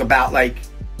things about, like,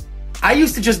 I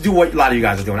used to just do what a lot of you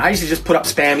guys are doing. I used to just put up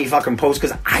spammy fucking posts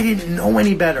because I didn't know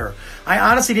any better. I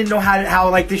honestly didn't know how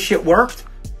like this shit worked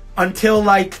until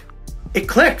like it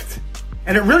clicked.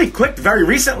 And it really clicked very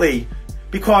recently,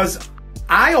 because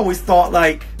I always thought,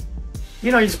 like,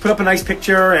 you just put up a nice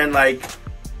picture and like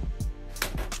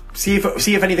see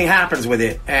if anything happens with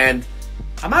it. And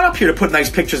I'm not up here to put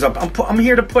nice pictures up. I'm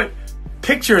here to put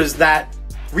pictures that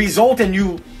result in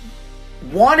you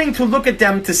wanting to look at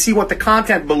them to see what the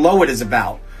content below it is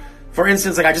about. For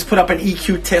instance, like, I just put up an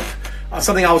EQ tip,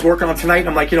 something I was working on tonight, and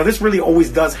I'm like, this really always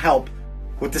does help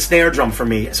with the snare drum for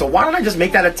me. So why don't I just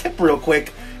make that a tip real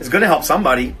quick? It's going to help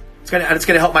somebody. It's going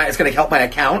to help my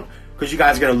account, because you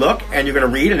guys are going to look and you're going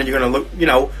to read and then you're going to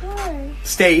look,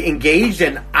 stay engaged.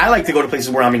 And I like to go to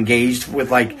places where I'm engaged with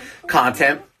like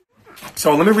content.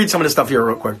 So let me read some of this stuff here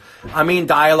real quick. I mean,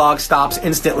 dialogue stops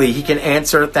instantly. He can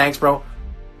answer. Thanks, bro.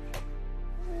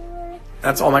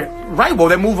 That's all my... Right, well,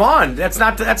 then move on. That's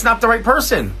not the right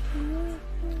person.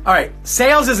 All right,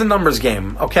 sales is a numbers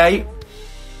game, okay?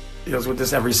 Deals with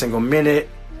this every single minute.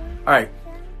 All right.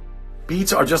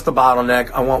 Beats are just the bottleneck.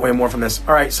 I want way more from this.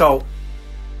 All right, so...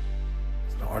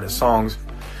 artist songs.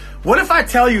 What if I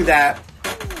tell you that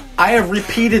I have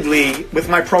repeatedly, with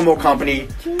my promo company,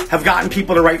 have gotten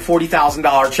people to write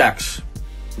 $40,000 checks?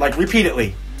 Like,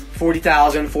 repeatedly.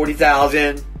 40,000,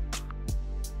 40,000.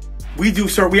 We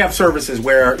have services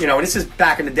where, you know, and this is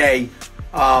back in the day,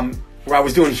 where I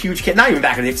was doing huge, not even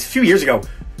back in the day, it's a few years ago,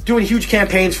 doing huge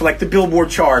campaigns for like the Billboard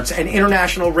charts and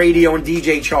international radio and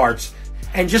DJ charts,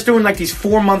 and just doing like these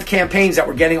 4-month campaigns that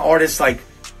were getting artists like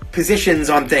positions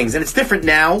on things. And it's different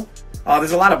now.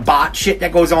 There's a lot of bot shit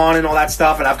that goes on and all that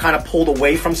stuff, and I've kind of pulled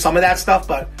away from some of that stuff,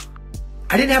 but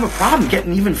I didn't have a problem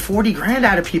getting even 40 grand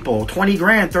out of people, 20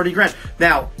 grand, 30 grand.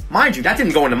 Now, mind you, that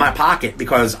didn't go into my pocket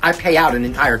because I pay out an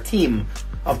entire team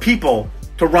of people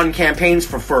to run campaigns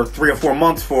for 3 or 4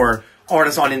 months for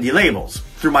artists on indie labels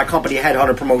through my company,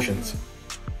 Headhunter Promotions.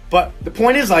 But the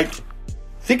point is, like,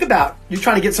 think about you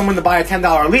trying to get someone to buy a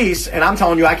 $10 lease, and I'm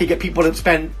telling you I could get people to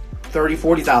spend $30,000,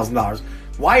 $40,000.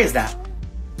 Why is that?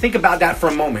 Think about that for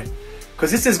a moment,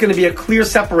 because this is going to be a clear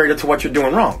separator to what you're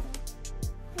doing wrong.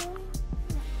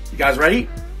 You guys ready?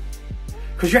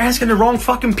 Because you're asking the wrong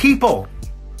fucking people.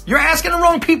 You're asking the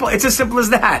wrong people. It's as simple as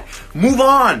that. Move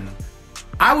on.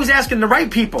 I was asking the right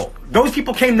people. Those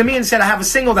people came to me and said, I have a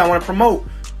single that I want to promote.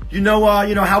 You know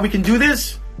how we can do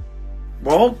this?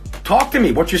 Well, talk to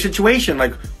me. What's your situation?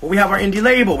 Like, well, we have our indie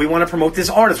label. We want to promote this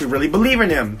artist. We really believe in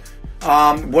him.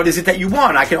 What is it that you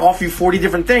want? I can offer you 40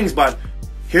 different things, but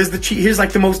here's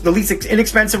like the least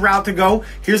inexpensive route to go.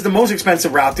 Here's the most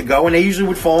expensive route to go. And they usually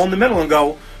would fall in the middle and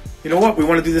go, you know what? We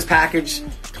want to do this package,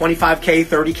 $25K,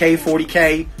 $30K,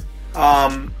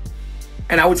 $40K.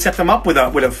 And I would set them up with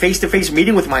a face-to-face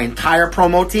meeting with my entire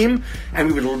promo team,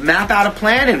 and we would map out a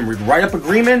plan and we'd write up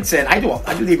agreements. And I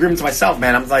do the agreements myself,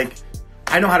 man. I'm like,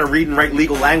 I know how to read and write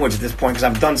legal language at this point because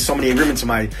I've done so many agreements in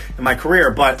my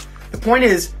career. But the point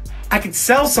is, I could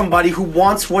sell somebody who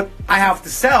wants what I have to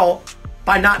sell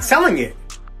by not selling it.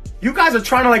 You guys are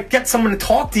trying to like get someone to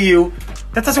talk to you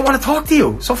that doesn't want to talk to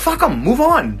you. So fuck them, move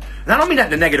on. And I don't mean that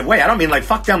in a negative way. I don't mean like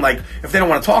fuck them, like if they don't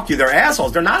want to talk to you, they're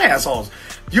assholes. They're not assholes.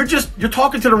 You're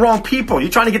talking to the wrong people.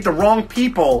 You're trying to get the wrong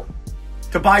people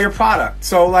to buy your product.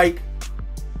 So like,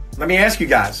 let me ask you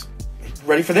guys,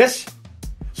 ready for this?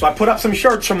 So I put up some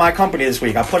shirts from my company this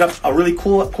week. I put up a really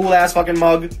cool ass fucking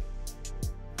mug.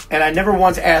 And I never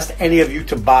once asked any of you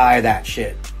to buy that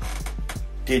shit.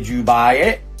 Did you buy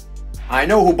it? I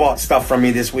know who bought stuff from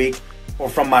me this week or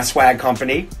from my swag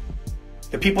company.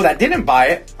 The people that didn't buy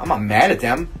it, I'm not mad at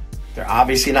them. They're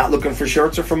obviously not looking for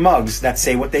shirts or for mugs that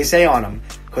say what they say on them.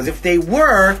 Because if they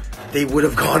were, they would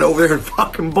have gone over there and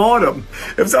fucking bought them.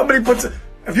 If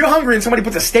you're hungry and somebody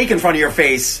puts a steak in front of your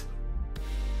face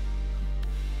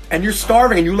and you're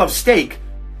starving and you love steak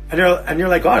and you're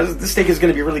like, oh, this steak is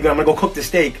going to be really good. I'm going to go cook the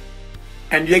steak.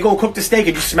 And they go cook the steak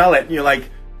and you smell it and you're like,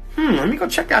 let me go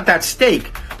check out that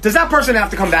steak. Does that person have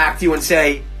to come back to you and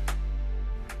say,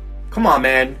 come on,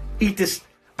 man, eat this.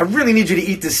 I really need you to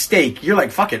eat this steak. You're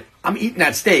like, fuck it. I'm eating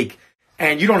that steak.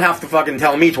 And you don't have to fucking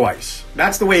tell me twice.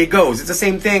 That's the way it goes. It's the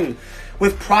same thing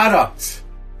with products.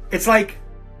 It's like,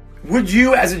 would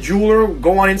you as a jeweler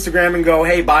go on Instagram and go,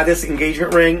 hey, buy this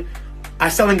engagement ring? I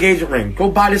sell engagement ring. Go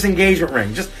buy this engagement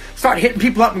ring. Just start hitting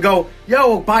people up and go,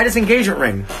 yo, buy this engagement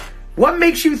ring. What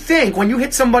makes you think when you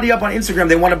hit somebody up on Instagram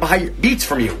they want to buy beats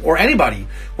from you or anybody?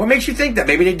 What makes you think that?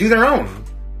 Maybe they do their own.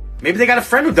 Maybe they got a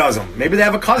friend who does them. Maybe they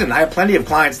have a cousin. I have plenty of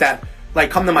clients that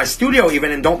like come to my studio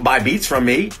even and don't buy beats from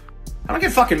me. I don't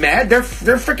get fucking mad. Their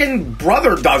freaking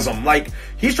brother does them. Like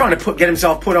he's trying to get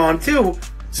himself put on too.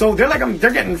 So they're like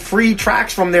they're getting free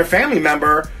tracks from their family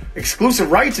member,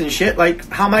 exclusive rights and shit. Like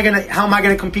how am I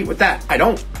gonna compete with that? I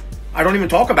don't even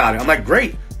talk about it. I'm like,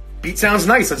 great. Beat sounds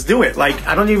nice. Let's do it. Like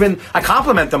I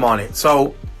compliment them on it.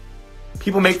 So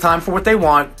people make time for what they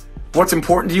want. What's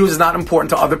important to you is not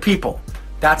important to other people.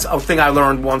 That's a thing I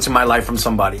learned once in my life from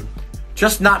somebody.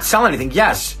 Just not sell anything.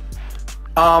 Yes.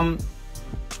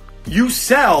 You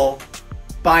sell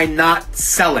by not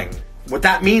selling. What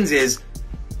that means is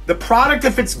the product,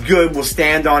 if it's good, will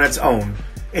stand on its own.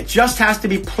 It just has to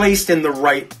be placed in the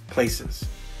right places.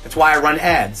 That's why I run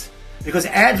ads. Because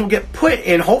ads will get put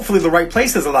in hopefully the right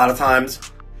places a lot of times.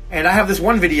 And I have this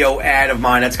one video ad of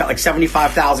mine that's got like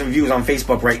 75,000 views on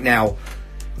Facebook right now.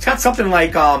 It's got something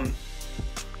like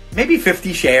maybe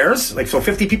 50 shares. Like so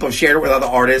 50 people have shared it with other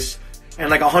artists. And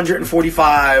like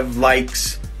 145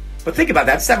 likes. But think about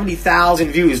that,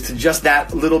 70,000 views to just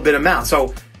that little bit amount.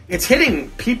 So it's hitting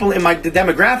people in my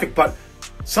demographic, but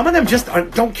some of them just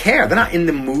don't care. They're not in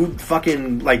the mood to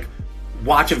fucking like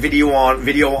watch a video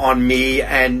on me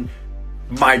and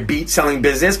my beat selling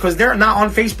business, because they're not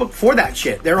on Facebook for that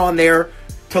shit. They're on there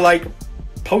to like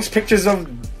post pictures of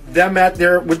them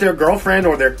with their girlfriend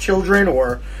or their children,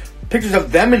 or pictures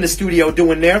of them in the studio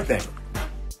doing their thing.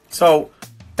 So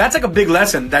that's like a big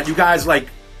lesson that you guys like.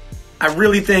 I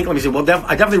really think, let me see, well,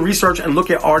 I definitely research and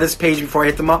look at artist page before I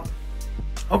hit them up.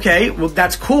 Okay, well,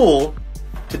 that's cool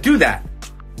to do that.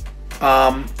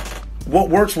 What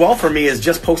works well for me is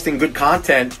just posting good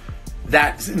content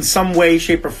that in some way,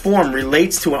 shape, or form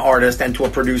relates to an artist and to a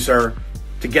producer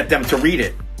to get them to read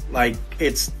it. Like,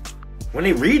 it's, when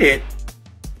they read it,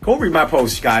 go read my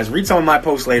posts, guys. Read some of my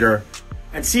posts later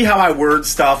and see how I word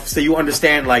stuff so you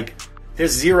understand, like,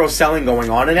 there's zero selling going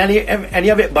on in any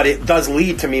of it, but it does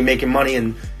lead to me making money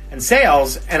and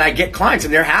sales, and I get clients,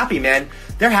 and they're happy, man.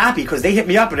 They're happy because they hit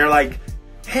me up and they're like,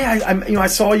 hey, I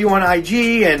saw you on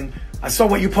IG and I saw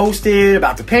what you posted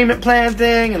about the payment plan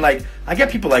thing, and like, I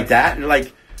get people like that, and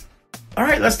like, all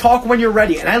right, let's talk when you're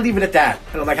ready, and I leave it at that,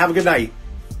 and I'm like, have a good night.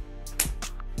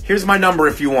 Here's my number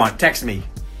if you want, text me.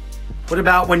 What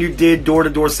about when you did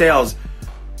door-to-door sales?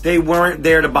 They weren't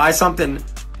there to buy something.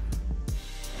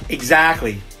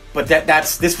 Exactly, but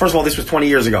that's this. First of all, this was 20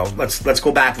 years ago. Let's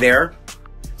go back there.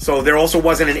 So there also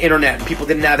wasn't an internet, and people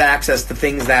didn't have access to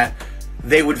things that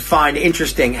they would find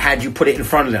interesting had you put it in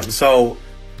front of them. So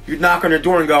you'd knock on their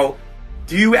door and go,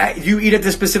 do you eat at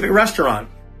this specific restaurant?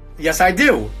 Yes, I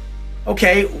do.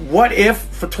 Okay, what if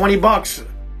for 20 bucks,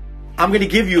 I'm going to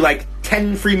give you like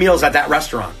 10 free meals at that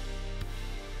restaurant?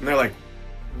 And they're like,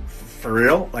 for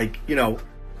real? Like, you know,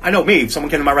 I know me. If someone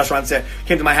came to my restaurant and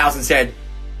came to my house and said,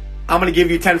 I'm going to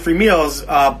give you 10 free meals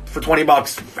for 20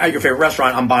 bucks at your favorite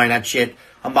restaurant, I'm buying that shit.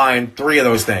 I'm buying 3 of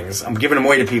those things. I'm giving them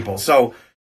away to people. So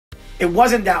it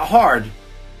wasn't that hard.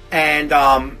 And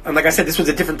like I said, this was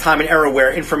a different time and era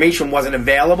where information wasn't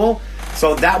available.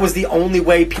 So that was the only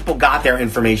way people got their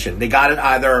information. They got it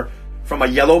either from a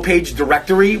yellow page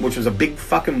directory, which was a big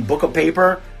fucking book of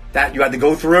paper that you had to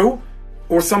go through,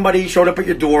 or somebody showed up at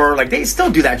your door. Like, they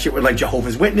still do that shit with like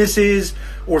Jehovah's Witnesses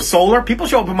or solar. People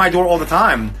show up at my door all the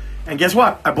time. And guess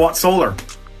what? I bought solar.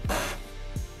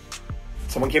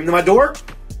 Someone came to my door.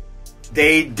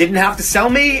 They didn't have to sell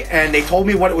me, and they told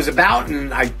me what it was about,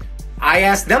 and I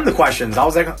asked them the questions. I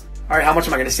was like, all right, how much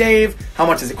am I going to save? How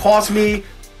much does it cost me?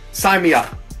 Sign me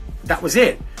up. That was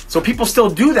it. So people still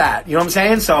do that. You know what I'm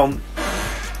saying? So,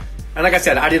 and like I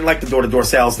said, I didn't like the door-to-door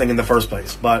sales thing in the first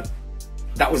place, but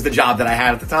that was the job that I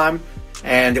had at the time,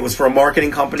 and it was for a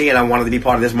marketing company, and I wanted to be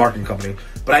part of this marketing company.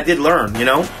 But I did learn, you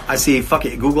know? I see, fuck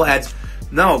it, Google Ads.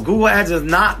 No, Google Ads is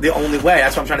not the only way.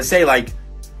 That's what I'm trying to say. Like,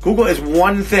 Google is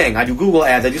one thing. I do Google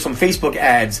Ads. I do some Facebook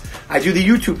ads. I do the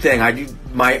YouTube thing. I do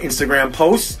my Instagram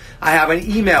posts. I have an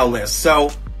email list.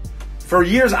 So for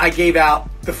years, I gave out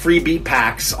the free beat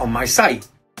packs on my site.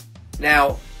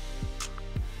 Now,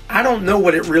 I don't know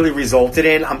what it really resulted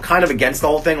in. I'm kind of against the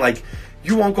whole thing. Like,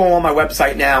 you won't go on my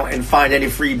website now and find any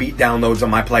free beat downloads on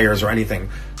my players or anything.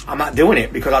 I'm not doing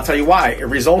it because I'll tell you why. It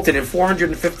resulted in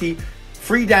 450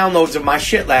 free downloads of my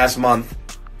shit last month.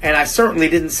 And I certainly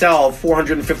didn't sell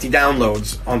 450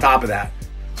 downloads on top of that.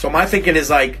 So my thinking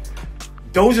is like,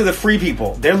 those are the free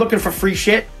people. They're looking for free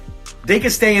shit. They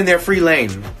can stay in their free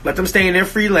lane. Let them stay in their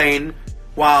free lane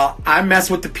while I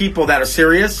mess with the people that are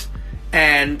serious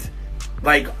and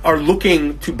like are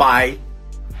looking to buy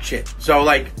shit. So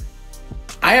like,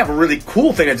 I have a really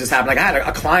cool thing that just happened. Like, I had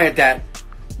a client that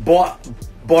bought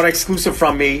exclusive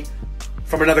from me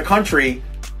from another country.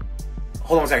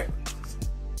 Hold on a second.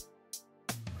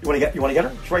 You want to get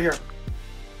her? She's right here.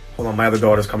 Hold on, my other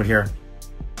daughter's coming here.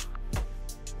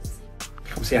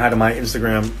 Come say hi to my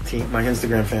Instagram team, my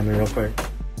Instagram family, real quick.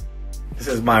 This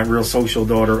is my real social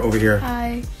daughter over here.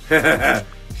 Hi.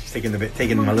 She's taking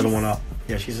my little one up.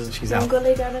 Yeah, she's out. Go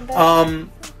lay down in bed.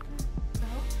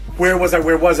 Where was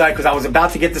I? Because I was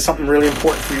about to get to something really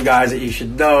important for you guys that you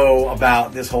should know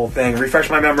about this whole thing. Refresh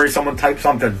my memory. Someone type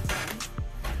something.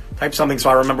 Type something so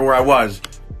I remember where I was.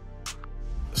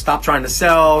 Stop trying to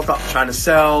sell. Stop trying to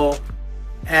sell.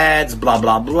 Ads. Blah,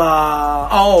 blah, blah.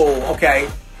 Oh, okay.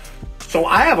 So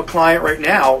I have a client right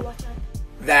now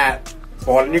that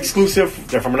bought an exclusive.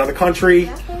 They're from another country.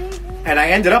 And I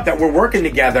ended up that we're working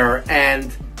together.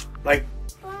 And, like,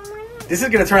 this is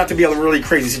going to turn out to be a really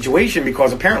crazy situation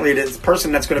because apparently this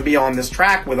person that's going to be on this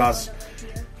track with us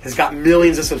has got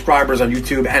millions of subscribers on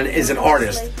YouTube and is an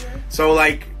artist. So,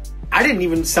 like, I didn't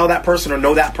even sell that person or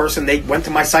know that person. They went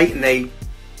to my site and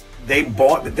they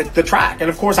bought the track. And,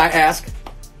 of course, I ask,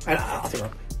 and I'll take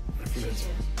her.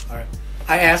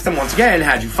 I asked them once again,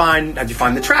 how'd you find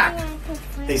the track?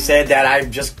 They said that I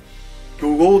just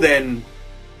Googled and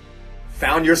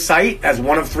found your site as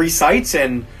one of 3 sites,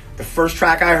 and the first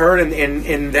track I heard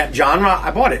in that genre,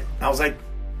 I bought it. I was like,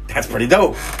 that's pretty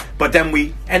dope. But then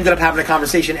we ended up having a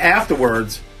conversation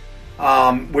afterwards,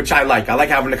 which I like. I like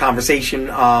having a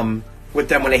conversation with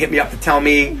them when they hit me up to tell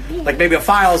me, like, maybe a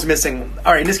file is missing.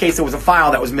 All right, in this case, there was a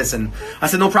file that was missing. I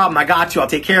said, no problem, I got you, I'll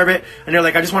take care of it. And they're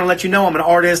like, I just want to let you know I'm an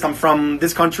artist, I'm from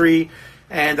this country,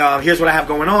 and here's what I have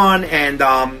going on. And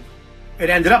it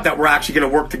ended up that we're actually going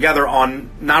to work together on,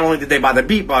 not only did they buy the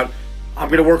beat, but I'm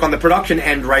going to work on the production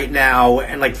end right now,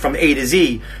 and like from A to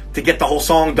Z, to get the whole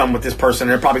song done with this person.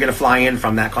 And they're probably going to fly in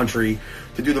from that country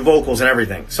to do the vocals and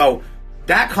everything. So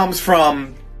that comes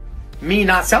from me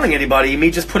not selling anybody, me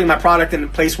just putting my product in a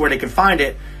place where they can find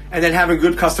it, and then having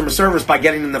good customer service by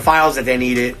getting them the files that they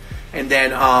needed, and then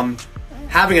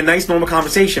having a nice normal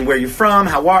conversation. Where you're from,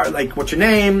 how are, like, what's your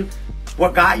name,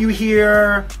 what got you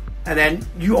here, and then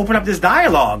you open up this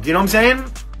dialogue. You know what I'm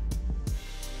saying?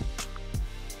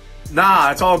 Nah,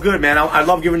 it's all good, man. I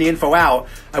love giving the info out.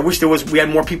 I wish we had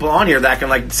more people on here that can,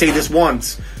 like, say this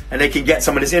once and they can get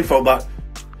some of this info. But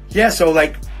yeah, so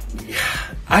like,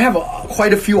 I have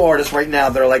quite a few artists right now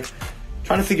that are like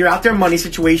trying to figure out their money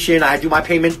situation. I do my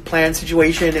payment plan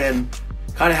situation and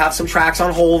kind of have some tracks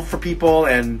on hold for people.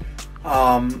 And you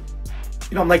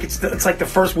know, I'm like, it's like the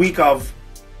first week of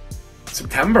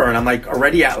September, and I'm like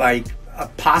already at like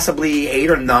possibly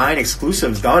 8 or 9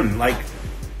 exclusives done. Like,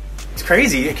 it's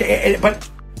crazy. But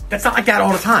that's not like that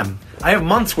all the time. I have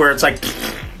months where it's like,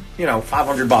 you know,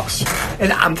 $500.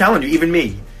 And I'm telling you, even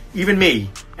me,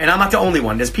 and I'm not the only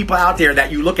one. There's people out there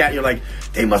that you look at and you're like,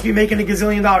 they must be making $1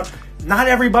 gazillion. Not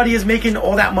everybody is making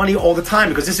all that money all the time,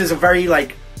 because this is a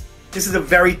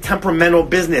very temperamental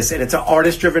business, and it's an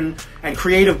artist-driven and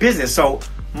creative business. So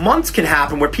months can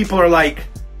happen where people are like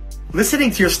listening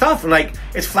to your stuff, and like,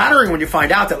 it's flattering when you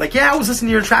find out that, like, yeah, I was listening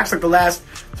to your tracks like the last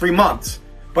 3 months.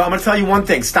 But I'm going to tell you one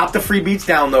thing, stop the free beats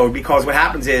download, because what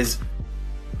happens is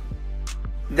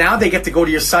now they get to go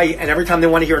to your site, and every time they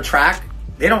want to hear a track,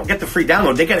 they don't get the free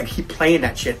download. They got to keep playing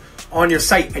that shit on your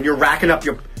site, and you're racking up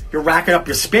your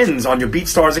spins on your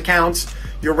Beatstars accounts.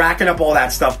 You're racking up all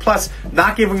that stuff. Plus,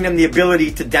 not giving them the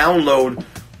ability to download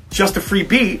just a free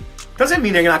beat doesn't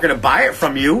mean they're not going to buy it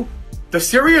from you. The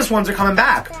serious ones are coming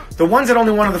back. The ones that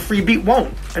only wanted the free beat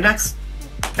won't, and that's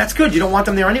good. You don't want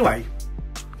them there anyway.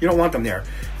 You don't want them there.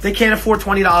 If they can't afford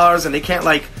 $20 and they can't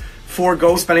like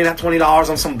forego spending that $20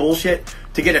 on some bullshit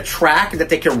to get a track that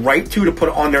they can write to put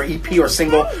on their EP or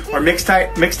single or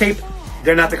mixtape,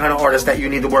 they're not the kind of artist that you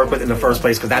need to work with in the first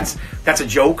place, because that's a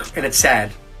joke and it's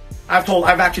sad.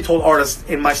 I've actually told artists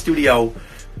in my studio,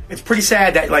 it's pretty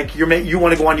sad that like you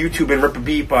want to go on YouTube and rip a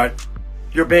beat, but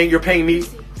you're paying me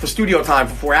for studio time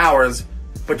for 4 hours,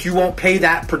 but you won't pay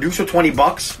that producer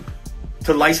 $20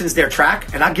 to license their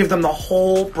track, and I give them the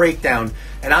whole breakdown,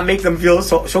 and I make them feel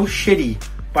so shitty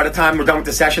by the time we're done with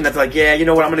the session that they're like, yeah, you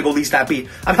know what, I'm gonna go lease that beat.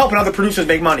 I'm helping other producers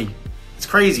make money. It's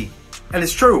crazy, and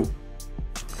it's true.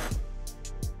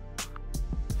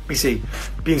 Let me see,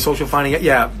 being social, finding it,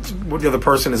 yeah, what the other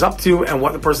person is up to and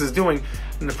what the person is doing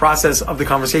in the process of the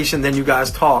conversation. Then you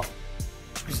guys talk.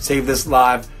 You should save this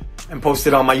live and post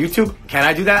it on my YouTube. Can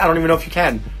I do that? I don't even know if you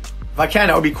can. If I can,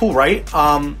 that would be cool, right?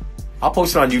 I'll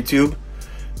post it on YouTube.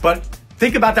 But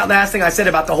think about that last thing I said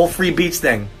about the whole free beats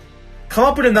thing. Come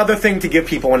up with another thing to give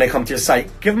people when they come to your site.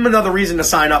 Give them another reason to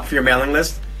sign up for your mailing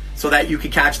list so that you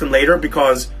can catch them later,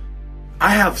 because I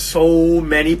have so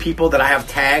many people that I have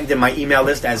tagged in my email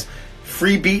list as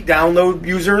free beat download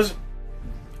users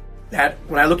that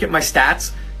when I look at my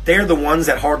stats, they're the ones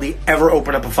that hardly ever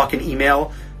open up a fucking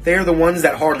email. They're the ones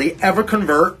that hardly ever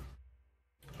convert.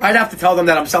 I'd have to tell them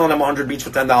that I'm selling them 100 beats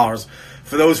for $10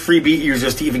 for those free beat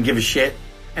users to even give a shit.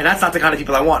 And that's not the kind of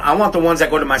people I want. I want the ones that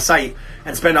go to my site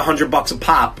and spend $100 a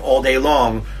pop all day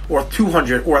long, or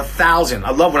 200 or 1,000.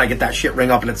 I love when I get that shit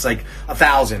ring up and it's like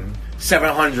 1,000,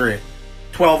 700,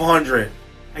 1,200.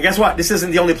 And guess what? This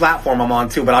isn't the only platform I'm on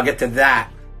too, but I'll get to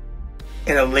that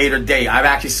in a later date. I've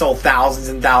actually sold thousands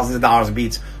and thousands of dollars of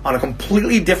beats on a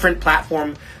completely different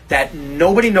platform that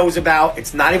nobody knows about.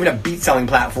 It's not even a beat selling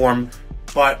platform,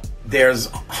 but there's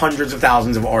hundreds of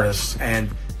thousands of artists, and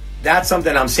that's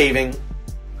something I'm saving,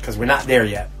 because we're not there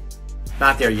yet.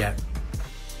 Not there yet.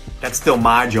 That's still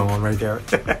my John right there.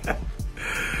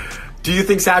 Do you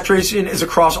think saturation is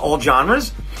across all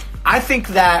genres? I think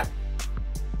that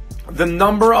the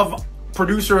number of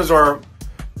producers or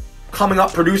coming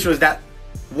up producers that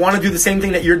want to do the same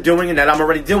thing that you're doing and that I'm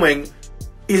already doing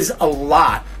is a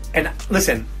lot. And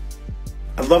listen,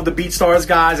 I love the Beatstars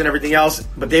guys and everything else,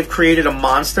 but they've created a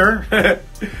monster, and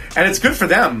it's good for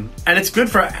them, and it's good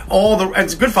for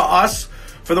it's good for us,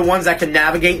 for the ones that can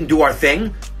navigate and do our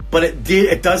thing. But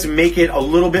it does make it a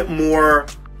little bit more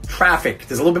traffic.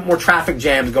 There's a little bit more traffic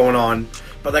jams going on.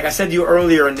 But like I said to you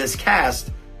earlier in this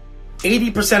cast,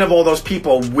 80% of all those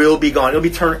people will be gone. It'll be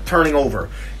turning over.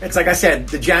 It's like I said,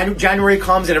 the January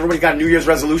comes and everybody's got a New Year's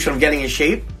resolution of getting in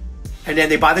shape. And then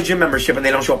they buy the gym membership and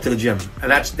they don't show up to the gym.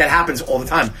 And that happens all the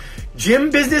time.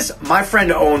 Gym business, my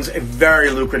friend owns a very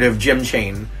lucrative gym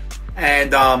chain.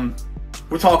 And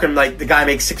we're talking like the guy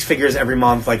makes 6 figures every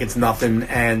month like it's nothing.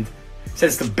 And said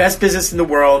it's the best business in the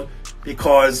world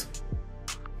because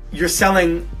you're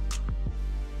selling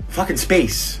fucking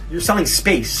space. You're selling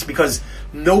space because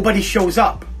nobody shows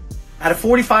up. Out of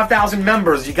 45,000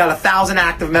 members, you got 1,000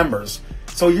 active members.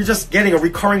 So you're just getting a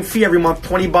recurring fee every month,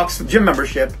 $20 for gym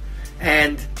membership.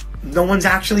 And no one's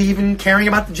actually even caring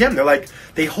about the gym. They're like,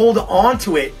 they hold on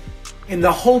to it in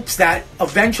the hopes that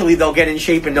eventually they'll get in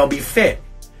shape and they'll be fit.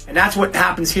 And that's what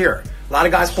happens here. A lot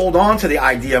of guys hold on to the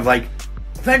idea of like,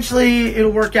 eventually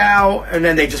it'll work out, and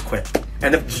then they just quit.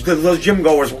 And those gym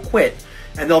goers will quit,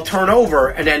 and they'll turn over,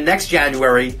 and then next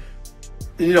January,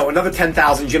 you know, another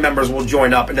 10,000 gym members will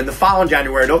join up, and then the following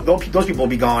January, those people will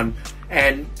be gone,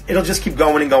 and it'll just keep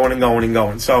going and going and going and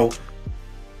going. So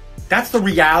that's the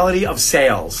reality of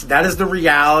sales. That is the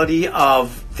reality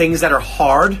of things that are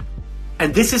hard.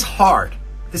 And this is hard.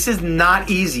 This is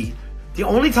not easy. The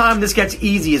only time this gets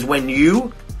easy is when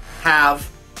you have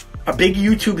a big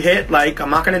YouTube hit. Like,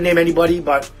 I'm not going to name anybody,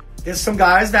 but there's some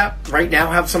guys that right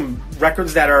now have some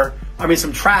records that are,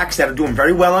 some tracks that are doing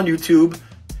very well on YouTube.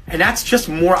 And that's just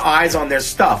more eyes on their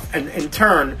stuff. And in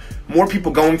turn, more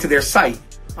people going to their site.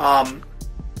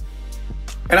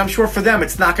 And I'm sure for them,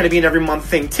 it's not going to be an every month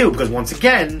thing too, because once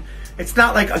again, it's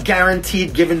not like a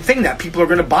guaranteed given thing that people are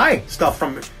going to buy stuff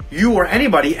from you or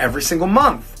anybody every single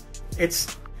month.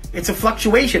 It's a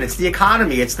fluctuation. It's the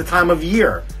economy. It's the time of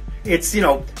year. It's, you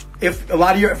know, if a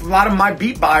lot of my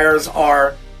beat buyers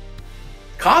are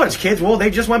college kids, well, they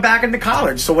just went back into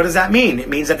college. So what does that mean? It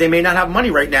means that they may not have money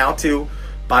right now to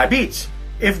buy beats.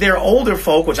 If they're older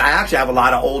folk, which I actually have a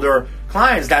lot of older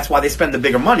clients, that's why they spend the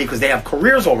bigger money, because they have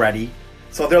careers already.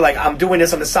 So they're like, I'm doing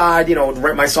this on the side, you know, to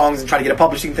write my songs and try to get a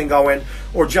publishing thing going,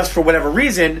 or just for whatever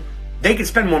reason, they can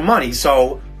spend more money.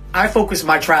 So I focus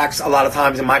my tracks a lot of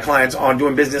times and my clients on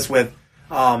doing business with,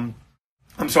 on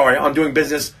doing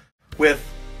business with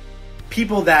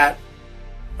people that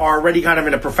are already kind of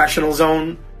in a professional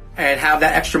zone and have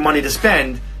that extra money to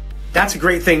spend. That's a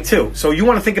great thing too. So you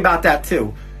want to think about that too.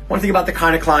 You want to think about the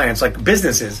kind of clients, like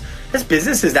businesses. There's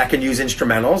businesses that can use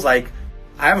instrumentals, like,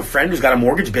 I have a friend who's got a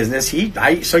mortgage business. He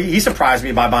surprised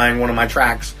me by buying one of my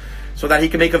tracks so that he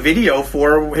could make a video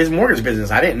for his mortgage business.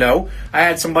 I didn't know. I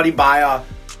had somebody buy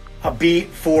a beat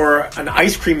for an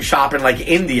ice cream shop in like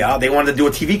India. They wanted to do a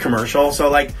TV commercial.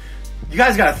 So like, you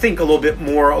guys got to think a little bit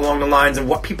more along the lines of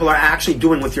what people are actually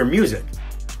doing with your music.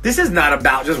 This is not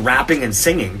about just rapping and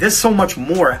singing. There's so much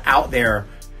more out there.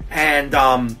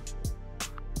 And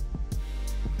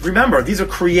remember, these are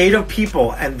creative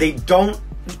people, and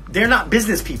they're not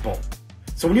business people.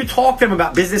 So when you talk to them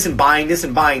about business and buying this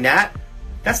and buying that,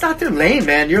 that's not their lane,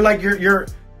 man. You're like, you're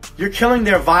killing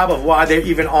their vibe of why they're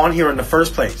even on here in the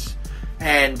first place.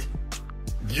 And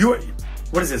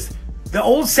what is this? The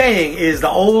old saying is, the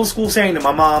old school saying that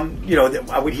my mom, you know, that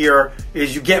I would hear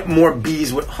is, you get more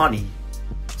bees with honey.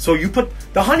 So you put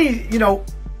the honey, you know,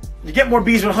 you get more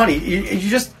bees with honey.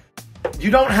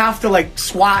 You don't have to like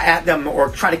swat at them or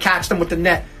try to catch them with the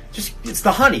net. It's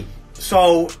the honey.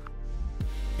 So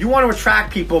you want to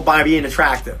attract people by being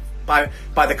attractive, by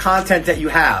the content that you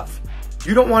have.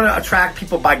 You don't want to attract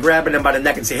people by grabbing them by the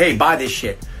neck and say, hey, buy this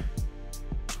shit.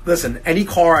 Listen, any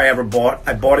car I ever bought,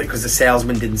 I bought it because the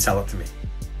salesman didn't sell it to me.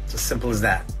 It's as simple as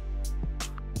that.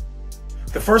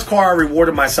 The first car I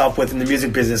rewarded myself with in the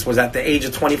music business was at the age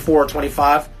of 24 or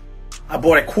 25. I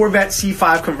bought a Corvette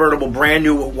C5 convertible, brand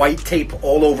new, with white tape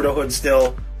all over the hood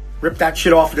still. Ripped that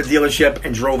shit off at the dealership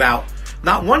and drove out.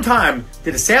 Not one time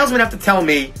did a salesman have to tell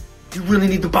me, you really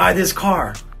need to buy this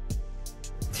car.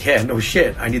 Yeah, no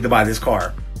shit, I need to buy this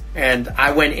car. And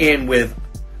I went in with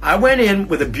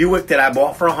a Buick that I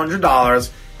bought for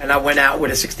 $100, and I went out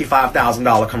with a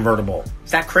 $65,000 convertible.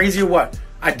 Is that crazy or what?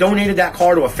 I donated that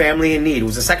car to a family in need. It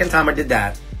was the second time I did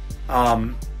that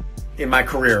in my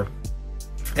career.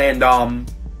 And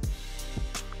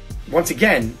once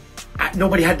again,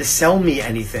 nobody had to sell me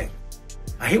anything.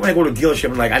 I hate when I go to a dealership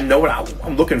and like, I know what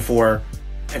I'm looking for,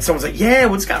 and someone's like, yeah,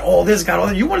 well, it's got all this, got all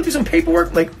that. You want to do some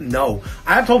paperwork? Like, no.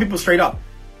 I have told people straight up,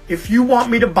 if you want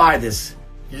me to buy this,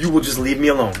 you will just leave me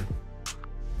alone.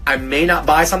 I may not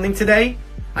buy something today.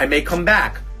 I may come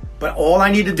back. But all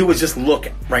I need to do is just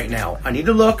look right now. I need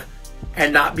to look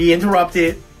and not be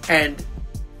interrupted. And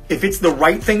if it's the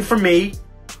right thing for me,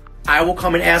 I will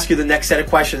come and ask you the next set of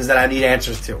questions that I need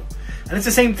answers to. And it's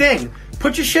the same thing.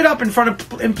 Put your shit up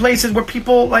in places where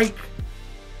people like,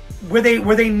 where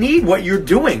they need what you're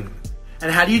doing.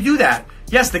 And how do you do that?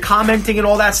 Yes, the commenting and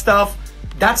all that stuff,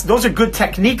 those are good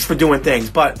techniques for doing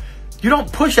things, but you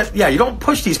don't push it. Yeah, you don't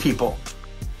push these people.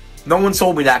 No one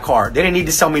sold me that car. They didn't need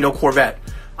to sell me no Corvette.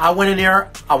 I went in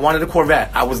there, I wanted a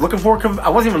Corvette. I wasn't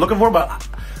even looking for it, but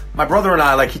my brother and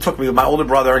I, like, he took me with my older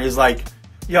brother, and he's like,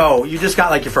 yo, you just got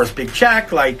like your first big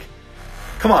check, like,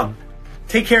 come on,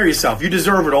 take care of yourself. You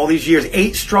deserve it all these years.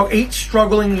 8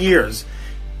 struggling years.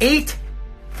 8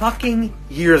 fucking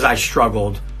years I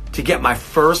struggled to get my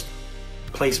first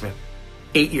placement.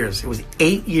 8 years. It was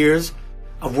 8 years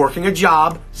of working a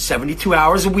job, 72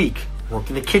 hours a week. Worked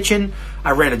in the kitchen.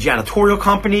 I ran a janitorial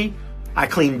company. I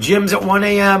cleaned gyms at 1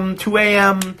 a.m., 2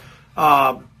 a.m.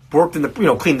 Worked in the,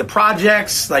 cleaned the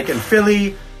projects, like in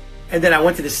Philly. And then I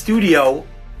went to the studio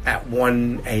at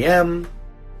 1 a.m.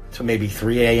 to maybe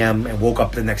 3 a.m. and woke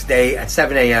up the next day at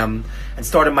 7 a.m. and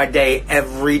started my day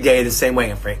every day the same way.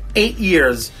 And for 8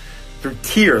 years, through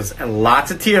tears and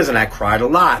lots of tears, and I cried a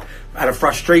lot out of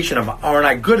frustration of, aren't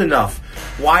I good enough?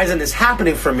 Why isn't this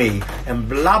happening for me? And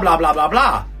blah, blah, blah, blah,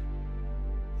 blah.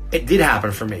 It did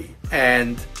happen for me.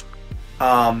 And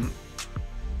I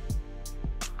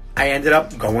ended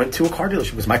up going to a car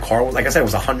dealership because my car, like I said, it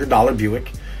was a $100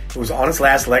 Buick. It was on its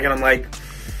last leg, and I'm like,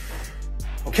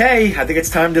 okay, I think it's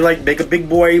time to like make a big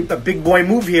boy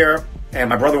move here. And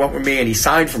my brother went with me, and he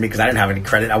signed for me because I didn't have any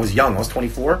credit. I was young. I was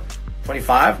 24,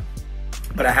 25.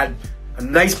 But I had a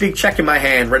nice big check in my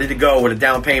hand, ready to go with a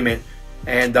down payment.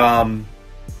 And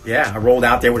yeah, I rolled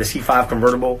out there with a C5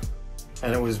 convertible,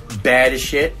 and it was bad as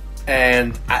shit.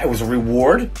 And it was a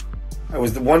reward. It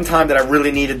was the one time that I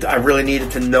really needed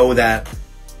to know that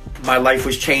my life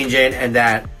was changing, and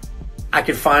that I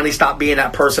could finally stop being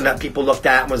that person that people looked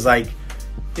at and was like,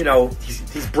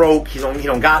 he's broke, he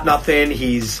don't got nothing,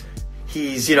 he's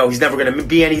never gonna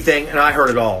be anything. And I heard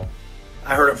it all.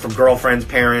 I heard it from girlfriends,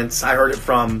 parents. I heard it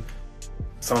from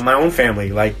some of my own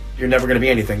family. Like, you're never gonna be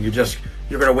anything.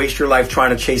 You're gonna waste your life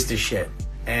trying to chase this shit.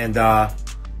 And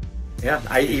yeah,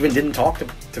 I even didn't talk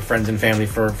to friends and family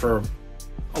for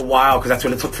a while, because that's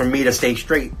what it took for me to stay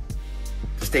straight,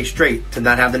 to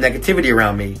not have the negativity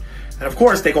around me. And of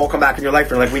course, they all come back in your life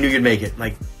and they're like, we knew you'd make it.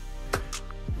 Like,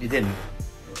 you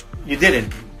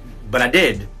didn't, but I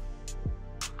did.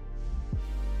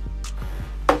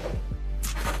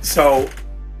 So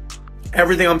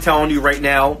everything I'm telling you right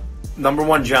now, number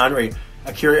one genre.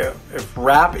 I'm curious, if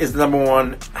rap is the number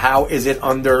one, how is it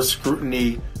under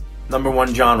scrutiny? Number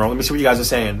one genre. Let me see what you guys are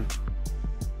saying.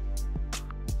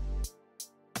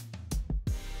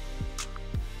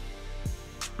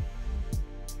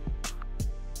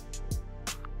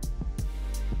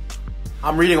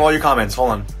 I'm reading all your comments.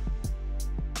 Hold on.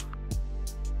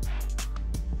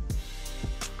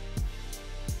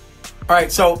 All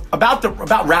right, so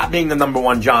about rap being the number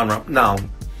one genre. No.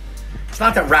 It's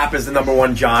not that rap is the number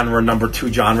one genre, number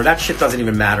two genre. That shit doesn't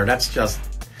even matter.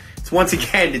 It's once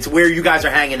again, it's where you guys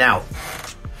are hanging out.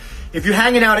 If you're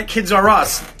hanging out at Kids R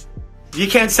Us, you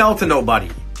can't sell to nobody.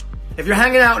 If you're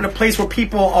hanging out in a place where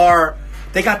people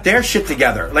they got their shit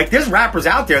together. Like, there's rappers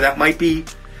out there that might be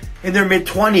in their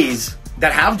mid-20s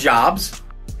that have jobs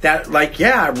that, like,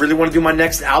 yeah, I really want to do my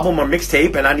next album or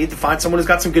mixtape, and I need to find someone who's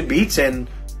got some good beats. And,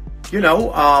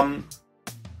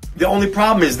 the only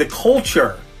problem is the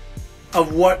culture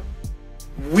of what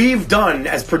we've done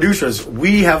as producers.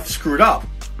 We have screwed up.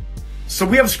 So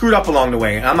we have screwed up along the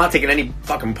way. And I'm not taking any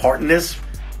fucking part in this,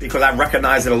 because I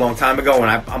recognized it a long time ago,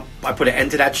 and I put an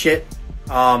end to that shit.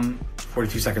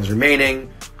 42 seconds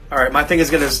remaining. All right, my thing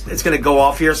is it's gonna go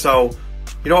off here. So,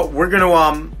 you know what? We're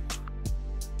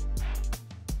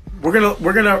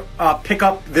gonna pick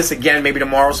up this again maybe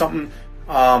tomorrow or something,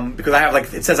 because I have,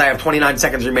 like, it says I have 29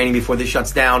 seconds remaining before this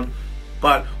shuts down.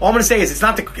 But all I'm gonna say is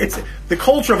it's the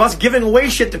culture of us giving away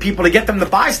shit to people to get them to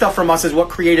buy stuff from us is what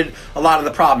created a lot of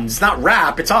the problems. It's not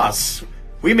rap, it's us.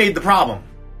 We made the problem.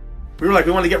 We were like,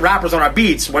 we wanted to get rappers on our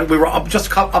beats when we were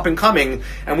just up and coming,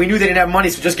 and we knew they didn't have money,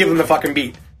 so just give them the fucking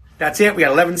beat. That's it. We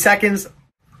got 11 seconds.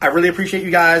 I really appreciate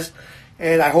you guys,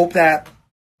 and I hope that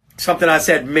something I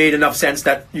said made enough sense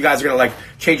that you guys are gonna, like,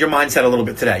 change your mindset a little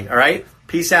bit today. All right?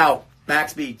 Peace out.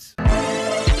 MaxxBeats.